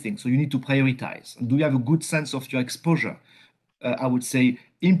protecting everything, so you need to prioritize. And do you have a good sense of your exposure? I would say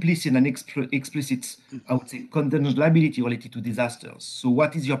implicit and explicit, I would say contingent liability related to disasters. So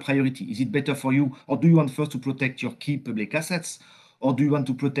what is your priority? Is it better for you, or do you want first to protect your key public assets? Or do you want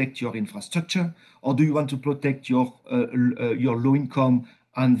to protect your infrastructure? Or do you want to protect your low income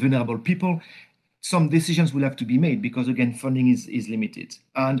and vulnerable people? Some decisions will have to be made because, again, funding is limited.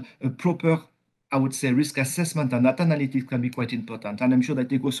 And a proper, I would say, risk assessment and data analytics can be quite important. And I'm sure that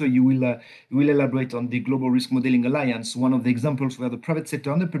Ekhosuehi, you will elaborate on the Global Risk Modeling Alliance, one of the examples where the private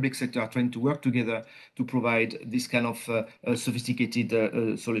sector and the public sector are trying to work together to provide this kind of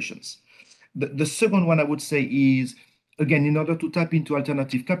sophisticated solutions. The second one I would say is, again, in order to tap into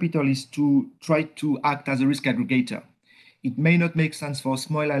alternative capital, is to try to act as a risk aggregator. It may not make sense for a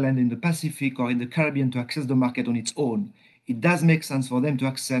small island in the Pacific or in the Caribbean to access the market on its own. It does make sense for them to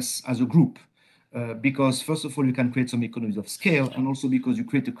access as a group because, first of all, you can create some economies of scale, and also because you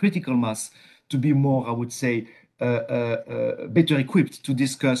create a critical mass to be more, I would say, better equipped to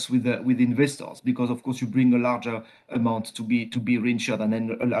discuss with investors, because of course you bring a larger amount to be reinsured and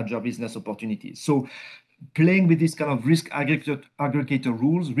then a larger business opportunity. So playing with this kind of risk aggregator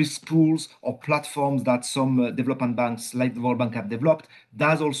rules, risk pools, or platforms that some development banks like the World Bank have developed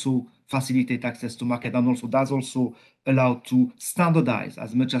does also facilitate access to market, and also does also allow to standardize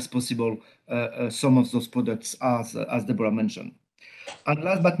as much as possible some of those products, as Debora mentioned. And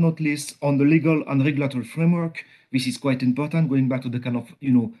last but not least, on the legal and regulatory framework, this is quite important, going back to the kind of,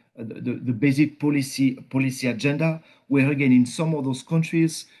 the basic policy agenda, where again, in some of those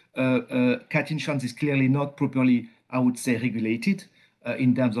countries, cat insurance is clearly not properly, I would say, regulated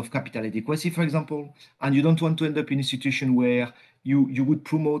in terms of capital adequacy, for example. And you don't want to end up in a situation where you would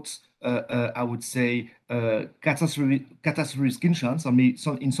promote, I would say, catastrophe risk insurance, or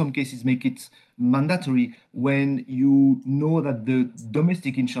in some cases make it mandatory when you know that the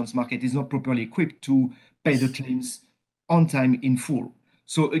domestic insurance market is not properly equipped to pay the claims on time in full.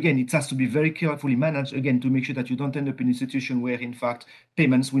 So again, it has to be very carefully managed, again, to make sure that you don't end up in a situation where, in fact,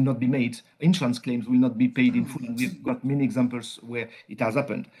 payments will not be made, insurance claims will not be paid in full. And we've got many examples where it has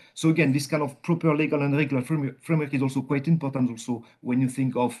happened. So again, this kind of proper legal and regular framework is also quite important also when you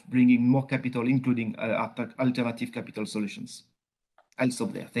think of bringing more capital, including alternative capital solutions. I'll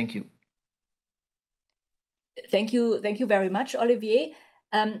stop there. Thank you. Thank you very much, Olivier.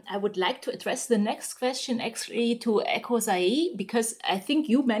 I would like to address the next question actually to Ekhosuehi, because I think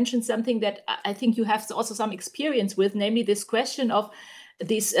you mentioned something that I think you have also some experience with, namely this question of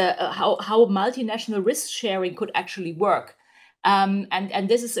this how multinational risk sharing could actually work. And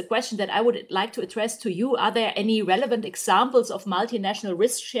this is a question that I would like to address to you. Are there any relevant examples of multinational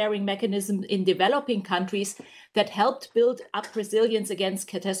risk sharing mechanisms in developing countries that helped build up resilience against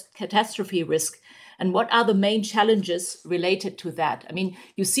catastrophe risk? And what are the main challenges related to that? I mean,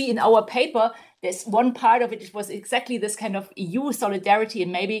 you see in our paper, there's one part of it, it was exactly this kind of EU solidarity,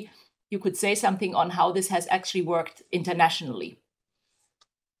 and maybe you could say something on how this has actually worked internationally.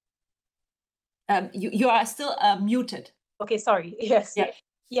 You are still muted. Okay, sorry. Yes. Yeah.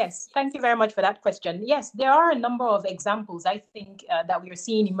 Yes, thank you very much for that question. Yes, there are a number of examples, I think, that we are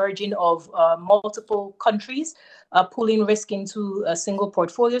seeing emerging of multiple countries pulling risk into single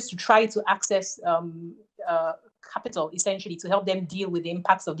portfolios to try to access capital, essentially, to help them deal with the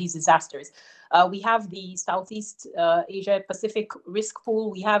impacts of these disasters. We have the Southeast Asia Pacific Risk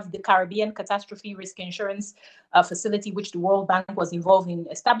Pool. We have the Caribbean Catastrophe Risk Insurance Facility, which the World Bank was involved in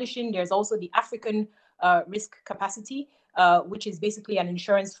establishing. There's also the African Risk Capacity, which is basically an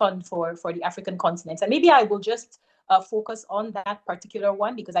insurance fund for the African continent. And maybe I will just focus on that particular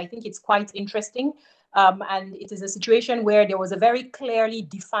one because I think it's quite interesting. And it is a situation where there was a very clearly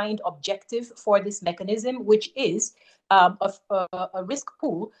defined objective for this mechanism, which is a risk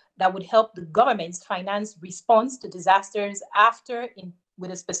pool that would help the governments finance response to disasters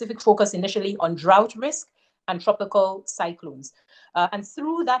with a specific focus initially on drought risk and tropical cyclones. And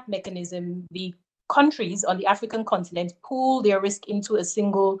through that mechanism, the countries on the African continent pool their risk into a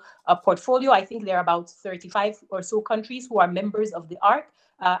single portfolio. I think there are about 35 or so countries who are members of the ARC.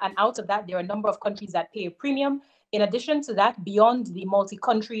 And out of that, there are a number of countries that pay a premium. In addition to that, beyond the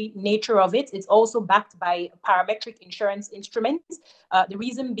multi-country nature of it, it's also backed by parametric insurance instruments. The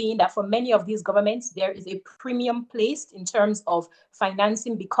reason being that for many of these governments, there is a premium placed in terms of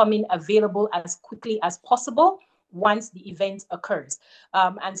financing becoming available as quickly as possible, once the event occurs.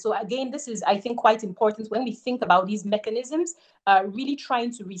 And so again, this is, I think, quite important when we think about these mechanisms, really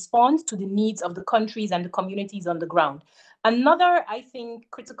trying to respond to the needs of the countries and the communities on the ground. Another, I think,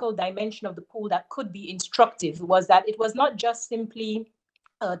 critical dimension of the pool that could be instructive was that it was not just simply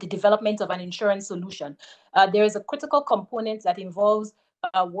the development of an insurance solution. There is a critical component that involves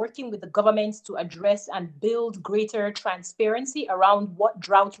working with the governments to address and build greater transparency around what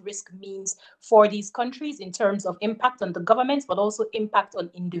drought risk means for these countries in terms of impact on the governments, but also impact on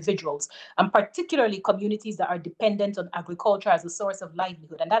individuals, and particularly communities that are dependent on agriculture as a source of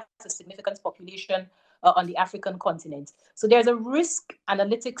livelihood. And that's a significant population on the African continent. So there's a risk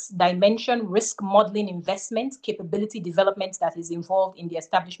analytics dimension, risk modeling investment, capability development that is involved in the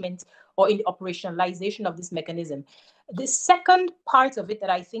establishment or in the operationalization of this mechanism. The second part of it that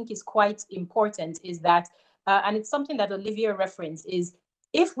I think is quite important is that, and it's something that Olivier referenced, is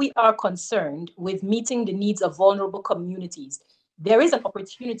if we are concerned with meeting the needs of vulnerable communities, there is an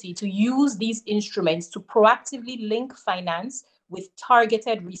opportunity to use these instruments to proactively link finance with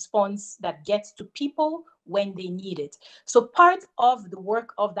targeted response that gets to people when they need it. So part of the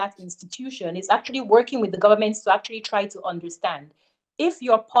work of that institution is actually working with the governments to actually try to understand, if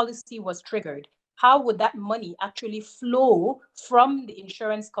your policy was triggered, how would that money actually flow from the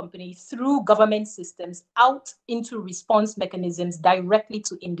insurance company through government systems out into response mechanisms directly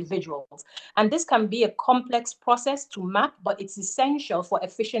to individuals? And this can be a complex process to map, but it's essential for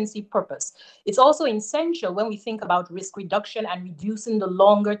efficiency purpose. It's also essential when we think about risk reduction and reducing the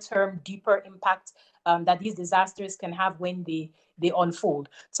longer term, deeper impact that these disasters can have when they unfold.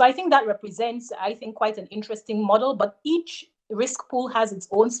 So I think that represents, I think, quite an interesting model, but each risk pool has its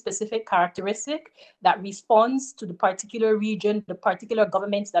own specific characteristic that responds to the particular region, the particular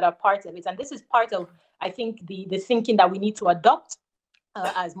governments that are part of it. And this is part of, I think, the thinking that we need to adopt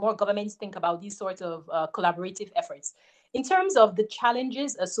as more governments think about these sorts of collaborative efforts. In terms of the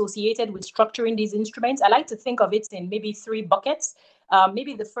challenges associated with structuring these instruments, I like to think of it in maybe three buckets.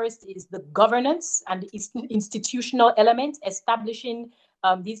 Maybe the first is the governance and the institutional element, establishing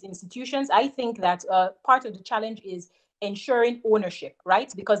these institutions. I think that part of the challenge is ensuring ownership,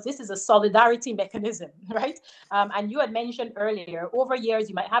 right? Because this is a solidarity mechanism, right? And you had mentioned earlier, over years,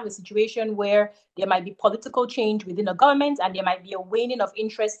 you might have a situation where there might be political change within a government and there might be a waning of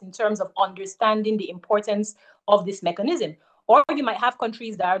interest in terms of understanding the importance of this mechanism. Or you might have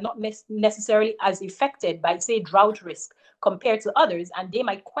countries that are not necessarily as affected by, say, drought risk compared to others, and they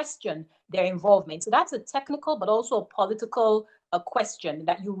might question their involvement. So that's a technical, but also a political question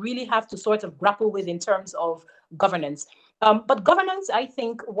that you really have to sort of grapple with in terms of governance. But governance, I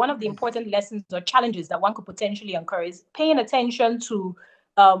think one of the important lessons or challenges that one could potentially incur is paying attention to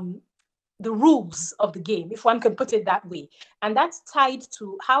the rules of the game, if one can put it that way. And that's tied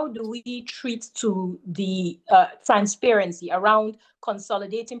to how do we treat to the transparency around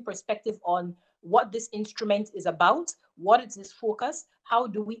consolidating perspective on what this instrument is about, what is its focus, how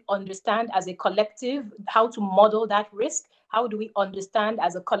do we understand as a collective how to model that risk, how do we understand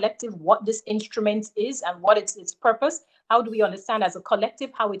as a collective what this instrument is and what is its purpose, how do we understand as a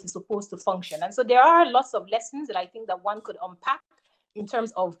collective how it is supposed to function. And so there are lots of lessons that I think that one could unpack in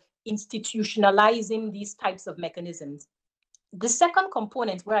terms of institutionalizing these types of mechanisms. The second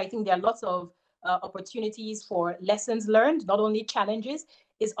component where I think there are lots of opportunities for lessons learned, not only challenges,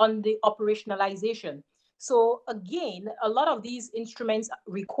 is on the operationalization. So again, a lot of these instruments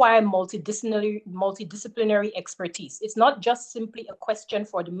require multidisciplinary expertise. It's not just simply a question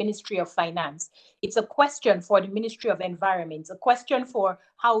for the Ministry of Finance. It's a question for the Ministry of Environment, a question for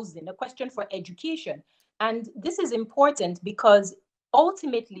housing, a question for education. And this is important because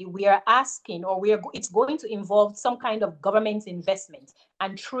ultimately we are asking, or it's going to involve some kind of government investment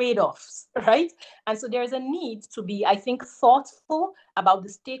and trade-offs, right? And so there's a need to be, I think, thoughtful about the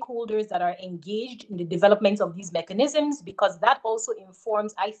stakeholders that are engaged in the development of these mechanisms, because that also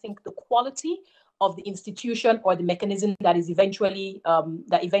informs, I think, the quality of the institution or the mechanism that is eventually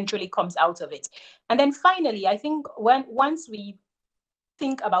comes out of it. And then finally, I think once we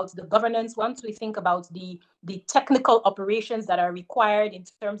think about the governance, once we think about the technical operations that are required in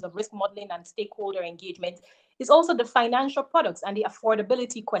terms of risk modeling and stakeholder engagement, is also the financial products and the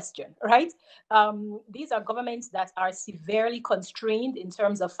affordability question, right? These are governments that are severely constrained in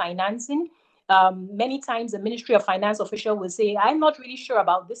terms of financing. Many times the Ministry of Finance official will say, I'm not really sure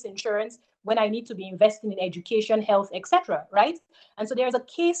about this insurance when I need to be investing in education, health, etc., right? And so there's a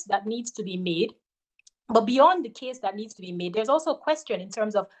case that needs to be made. But beyond the case that needs to be made, there's also a question in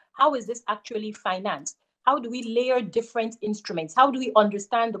terms of how is this actually financed? How do we layer different instruments? How do we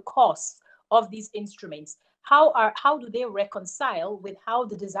understand the costs of these instruments? How do they reconcile with how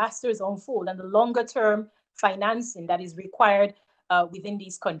the disasters unfold and the longer term financing that is required within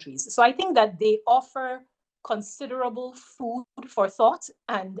these countries. So I think that they offer considerable food for thought,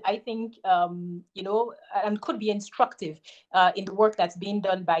 and I think and could be instructive in the work that's being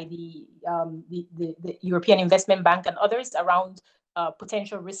done by the European Investment Bank and others around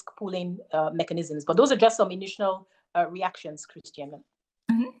potential risk pooling mechanisms. But those are just some initial reactions, Christiane.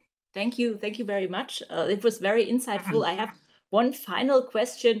 Mm-hmm. Thank you very much. It was very insightful. I have one final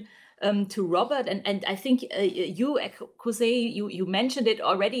question to Robert, and I think you, Ekhosuehi, you mentioned it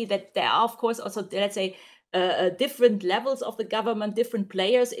already, that there are, of course, also, let's say, different levels of the government, different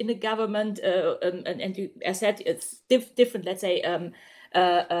players in the government, and you, as said, it's different, let's say,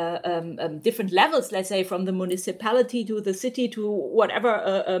 different levels, let's say, from the municipality to the city to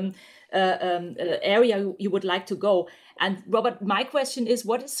whatever area you would like to go. And Robert, my question is,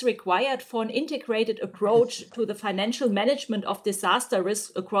 what is required for an integrated approach to the financial management of disaster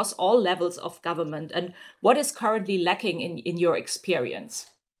risk across all levels of government? And what is currently lacking in your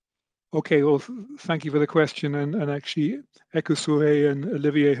experience? Okay, well, thank you for the question. And actually, Ekhosuehi and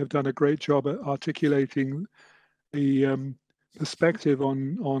Olivier have done a great job at articulating the perspective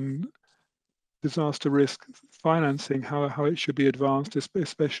on disaster risk financing, how it should be advanced,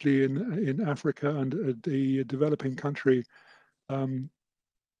 especially in Africa and the developing country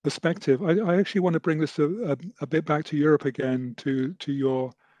perspective. I actually want to bring this a bit back to Europe again, to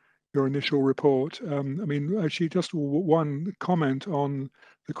your initial report. I mean, actually, just one comment on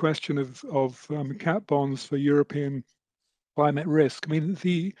the question of cat bonds for European climate risk. I mean,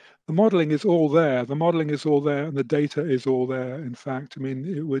 the modeling is all there. The modeling is all there, and the data is all there. In fact, I mean,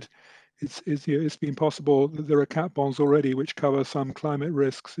 it's been possible. There are cat bonds already which cover some climate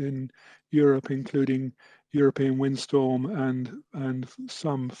risks in Europe, including European windstorm and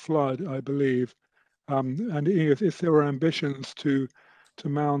some flood, I believe. And if there were ambitions to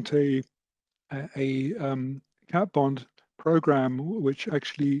mount a cat bond program which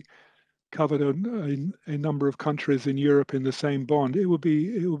actually covered a number of countries in Europe in the same bond, it would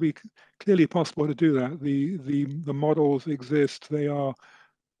be clearly possible to do that. The models exist. They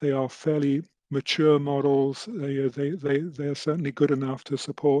are fairly mature models. They are certainly good enough to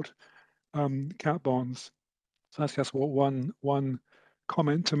support cat bonds. So that's just one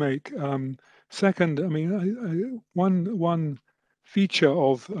comment to make. Second, I mean, one feature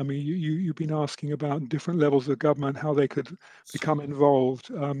of, I mean, you've been asking about different levels of government, how they could become involved.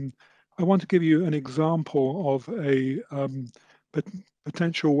 I want to give you an example of a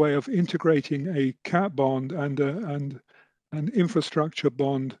potential way of integrating a cat bond and an infrastructure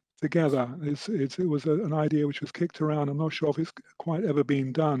bond together. It was an idea which was kicked around. I'm not sure if it's quite ever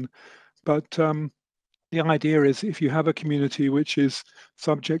been done, but the idea is, if you have a community which is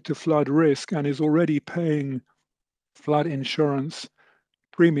subject to flood risk and is already paying flood insurance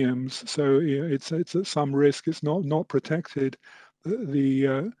premiums, so it's at some risk, it's not protected,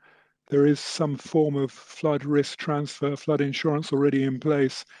 there is some form of flood risk transfer, flood insurance already in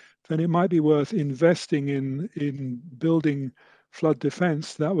place, then it might be worth investing in building flood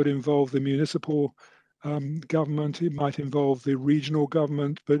defense. That would involve the municipal government, it might involve the regional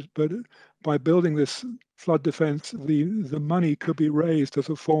government, but by building this flood defense, the money could be raised as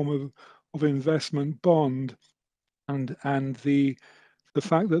a form of investment bond, and the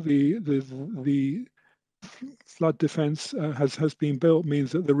fact that the flood defense has been built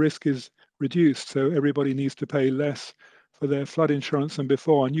means that the risk is reduced, so everybody needs to pay less for their flood insurance than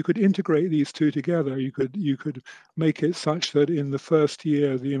before. And you could integrate these two together. You could make it such that in the first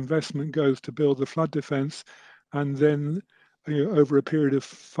year the investment goes to build the flood defense, and then over a period of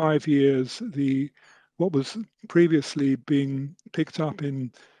 5 years, what was previously being picked up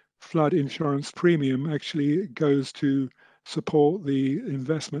in flood insurance premium actually goes to support the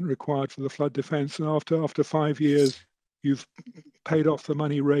investment required for the flood defense. And after 5 years, you've paid off the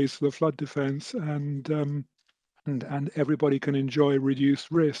money raised for the flood defense, and everybody can enjoy reduced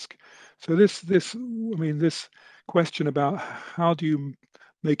risk. So this question about how do you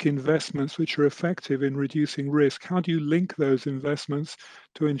make investments which are effective in reducing risk, how do you link those investments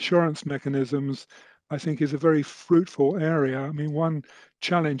to insurance mechanisms, I think is a very fruitful area. I mean, one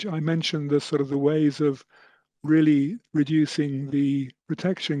challenge, I mentioned the ways of really reducing the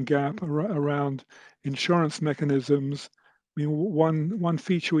protection gap around insurance mechanisms. I mean, one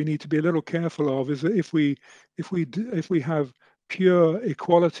feature we need to be a little careful of is that if we have pure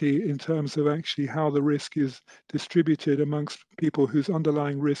equality in terms of actually how the risk is distributed amongst people whose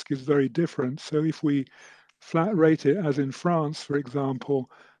underlying risk is very different. So if we flat rate it, as in France, for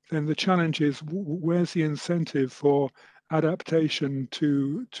example, then the challenge is, where's the incentive for adaptation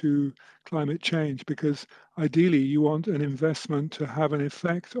to climate change? Because ideally you want an investment to have an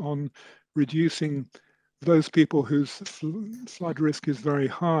effect on reducing those people whose flood risk is very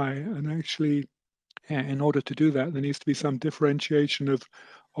high, and actually, in order to do that, there needs to be some differentiation of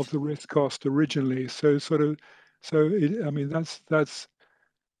the risk cost originally. So I mean, that's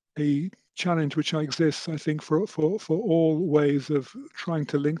a challenge which exists, I think, for all ways of trying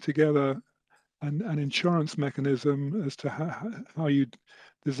to link together an insurance mechanism as to how you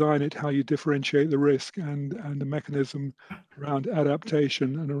design it, how you differentiate the risk, and a mechanism around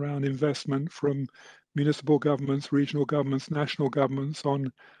adaptation and around investment from municipal governments, regional governments, national governments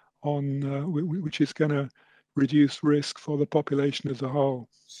on which is going to reduce risk for the population as a whole.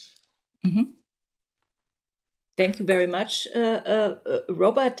 Mm-hmm. Thank you very much,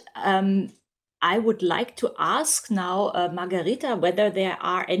 Robert. I would like to ask now Margarita whether there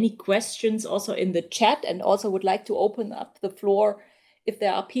are any questions also in the chat, and also would like to open up the floor if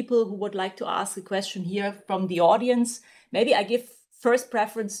there are people who would like to ask a question here from the audience. Maybe I give first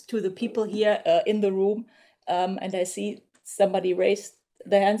preference to the people here in the room. And I see somebody raised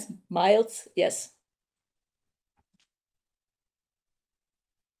their hands. Miles, yes.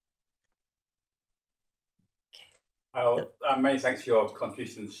 Many thanks for your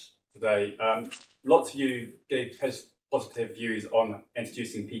contributions today. Lots of you gave positive views on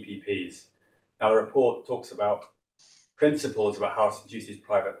introducing PPPs. Now, the report talks about principles about how it introduces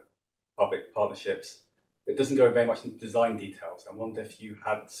private-public partnerships. It doesn't go very much into design details. I wonder if you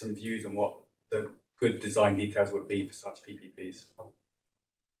had some views on what the good design details would be for such PPPs.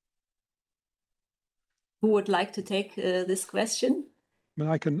 Who would like to take this question?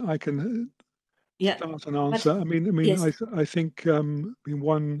 I can yeah. start an answer. I mean, yes. I think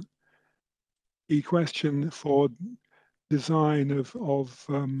one key question for design of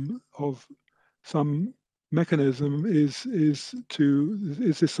some mechanism is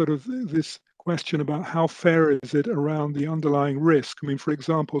this sort of this question about how fair is it around the underlying risk. I mean, for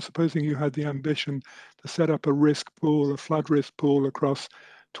example, supposing you had the ambition to set up a risk pool, a flood risk pool across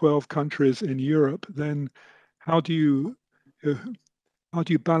 12 countries in Europe, then how do you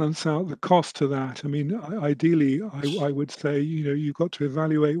balance out the cost to that? I mean, ideally, I would say, you've got to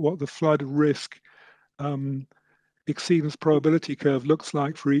evaluate what the flood risk exceedance probability curve looks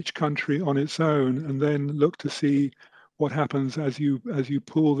like for each country on its own, and then look to see what happens as you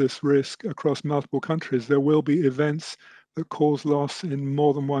pool this risk across multiple countries. There will be events that cause loss in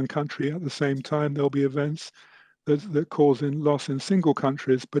more than one country at the same time. There'll be events that cause loss in single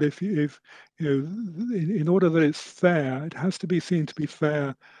countries. But if in order that it's fair, it has to be seen to be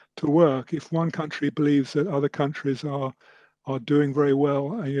fair to work. If one country believes that other countries are doing very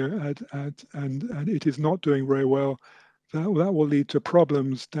well, and it is not doing very well, that will lead to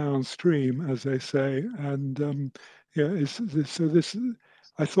problems downstream, as they say. And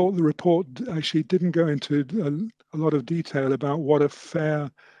I thought the report actually didn't go into a lot of detail about what a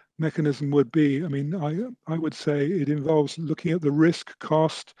fair mechanism would be. I mean, I would say it involves looking at the risk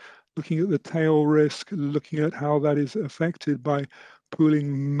cost, looking at the tail risk, looking at how that is affected by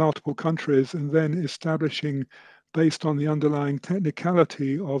pooling multiple countries, and then establishing, based on the underlying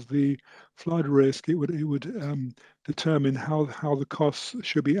technicality of the flood risk, it would determine how the costs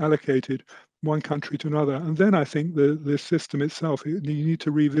should be allocated one country to another. And then I think the system itself, you need to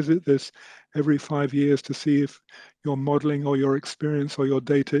revisit this every 5 years to see if your modeling or your experience or your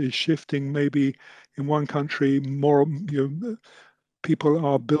data is shifting. Maybe in one country more people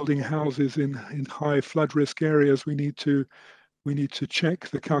are building houses in high flood risk areas. We need to check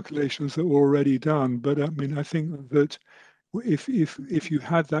the calculations that were already done. But I mean, I think that if you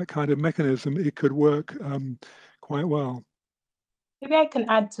had that kind of mechanism, it could work quite well. Maybe I can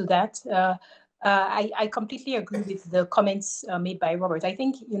add to that. I completely agree with the comments made by Robert. I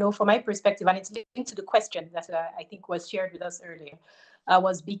think, from my perspective, and it's linked to the question that I think was shared with us earlier,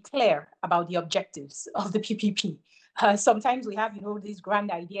 was be clear about the objectives of the PPP. Sometimes we have, these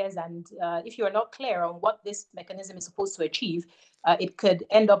grand ideas, and if you're not clear on what this mechanism is supposed to achieve, it could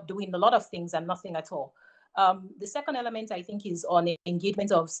end up doing a lot of things and nothing at all. The second element, I think, is on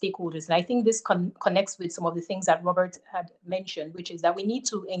engagement of stakeholders. And I think this connects with some of the things that Robert had mentioned, which is that we need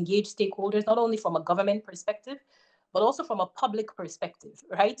to engage stakeholders, not only from a government perspective, but also from a public perspective,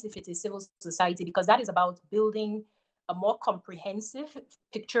 right? If it is civil society, because that is about building a more comprehensive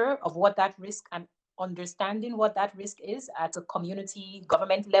picture of what that risk and understanding what that risk is at a community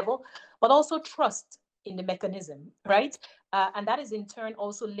government level, but also trust in the mechanism, right? And that is in turn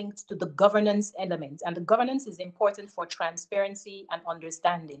also linked to the governance element. And the governance is important for transparency and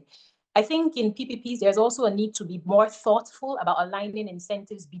understanding. I think in PPPs, there's also a need to be more thoughtful about aligning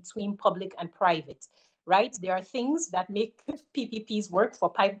incentives between public and private, right? There are things that make PPPs work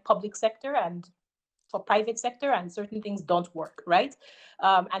for public sector and for private sector and certain things don't work, right?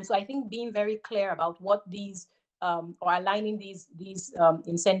 And so I think being very clear about what these or aligning these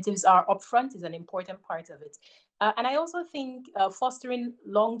incentives are upfront is an important part of it. And I also think fostering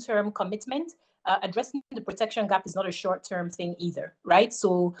long-term commitment, addressing the protection gap is not a short-term thing either, right?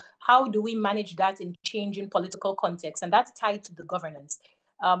 So how do we manage that in changing political context? And that's tied to the governance.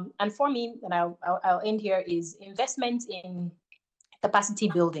 And for me, and I'll end here, is investment in capacity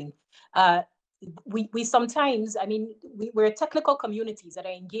building. We sometimes, I mean, we're technical communities that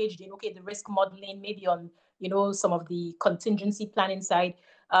are engaged in, okay, the risk modeling, maybe on, you know, some of the contingency planning side,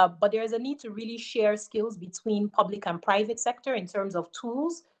 but there is a need to really share skills between public and private sector in terms of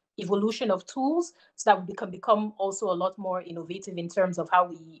tools, evolution of tools, so that we can become also a lot more innovative in terms of how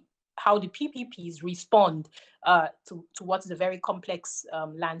the PPPs respond to what is a very complex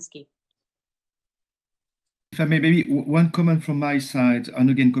landscape. If I may, maybe one comment from my side, and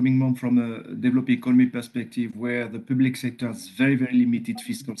again, coming more from a developing economy perspective, where the public sector has very, very limited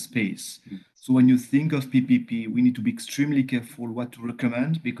fiscal space. So when you think of PPP, we need to be extremely careful what to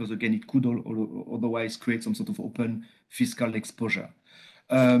recommend, because again, it could otherwise create some sort of open fiscal exposure.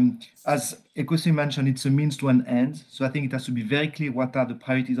 As Ekhosuehi mentioned, it's a means to an end. So I think it has to be very clear what are the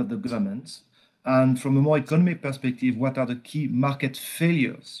priorities of the government. And from a more economic perspective, what are the key market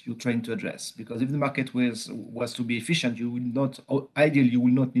failures you're trying to address? Because if the market was to be efficient, you will not, ideally, you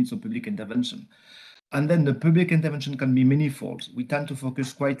will not need some public intervention. And then the public intervention can be manifold. We tend to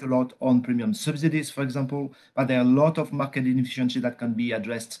focus quite a lot on premium subsidies, for example, but there are a lot of market inefficiency that can be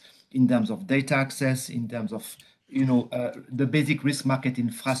addressed in terms of data access, in terms of, you know, the basic risk market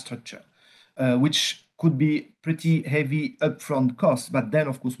infrastructure, which could be pretty heavy upfront costs, but then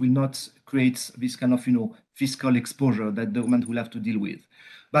of course will not create this kind of, you know, fiscal exposure that the government will have to deal with.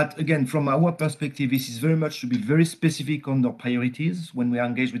 But again, from our perspective, this is very much to be very specific on their priorities when we are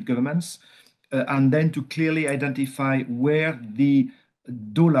engaged with governments, and then to clearly identify where the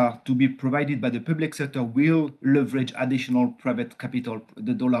dollar to be provided by the public sector will leverage additional private capital,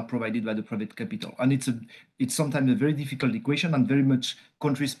 the dollar provided by the private capital. And it's sometimes a very difficult equation and very much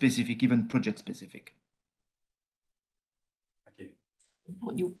country specific, even project specific.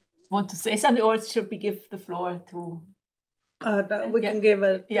 You want to say something, or should we give the floor to? We can give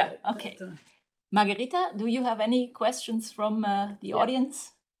it. Yeah, okay. Margherita, do you have any questions from the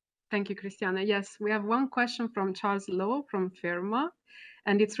audience? Thank you, Christiane. Yes, we have one question from Charles Lowe from Firma,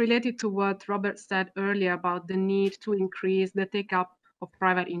 and it's related to what Robert said earlier about the need to increase the take-up of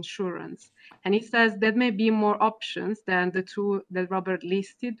private insurance. And he says there may be more options than the two that Robert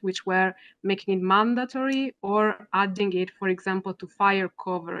listed, which were making it mandatory or adding it, for example, to fire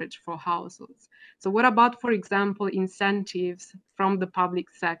coverage for households. So what about, for example, incentives from the public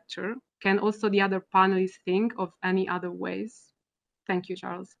sector? Can also the other panelists think of any other ways? Thank you,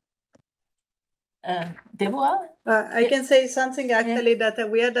 Charles. Debora? I can say something actually that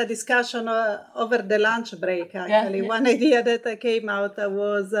we had a discussion over the lunch break. Actually, one idea that came out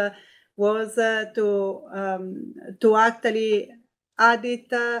was to actually add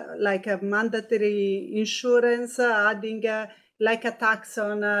it like a mandatory insurance, adding like a tax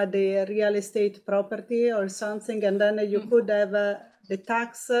on the real estate property or something, and then you could have the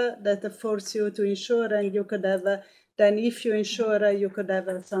tax that force you to insure, and you could have. Then if you insure, you could have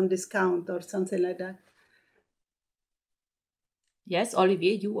some discount or something like that. Yes,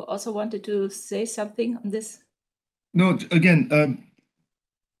 Olivier, you also wanted to say something on this? No, again,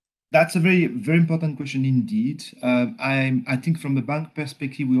 that's a very, very important question indeed. I think from the bank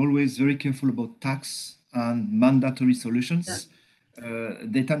perspective, we're always very careful about tax and mandatory solutions. Yeah.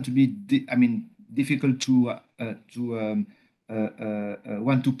 They tend to be, difficult to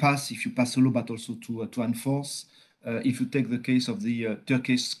want to pass if you pass a law, but also to enforce. If you take the case of the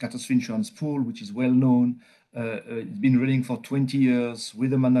Turkish catastrophe insurance pool, which is well known, it's been running for 20 years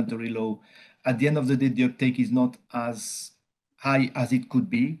with a mandatory law. At the end of the day, the uptake is not as high as it could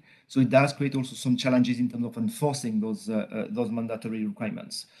be. So it does create also some challenges in terms of enforcing those mandatory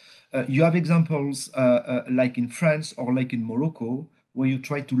requirements. You have examples like in France or like in Morocco, where you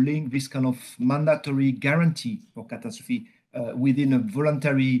try to link this kind of mandatory guarantee for catastrophe within a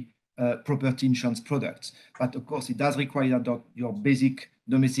voluntary property insurance products. But of course, it does require that your basic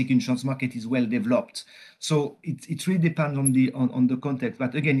domestic insurance market is well developed. So it really depends on the context.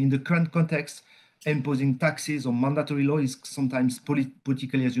 But again, in the current context, imposing taxes or mandatory law is sometimes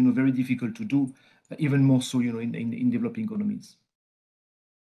politically, as you know, very difficult to do, even more so, you know, in developing economies.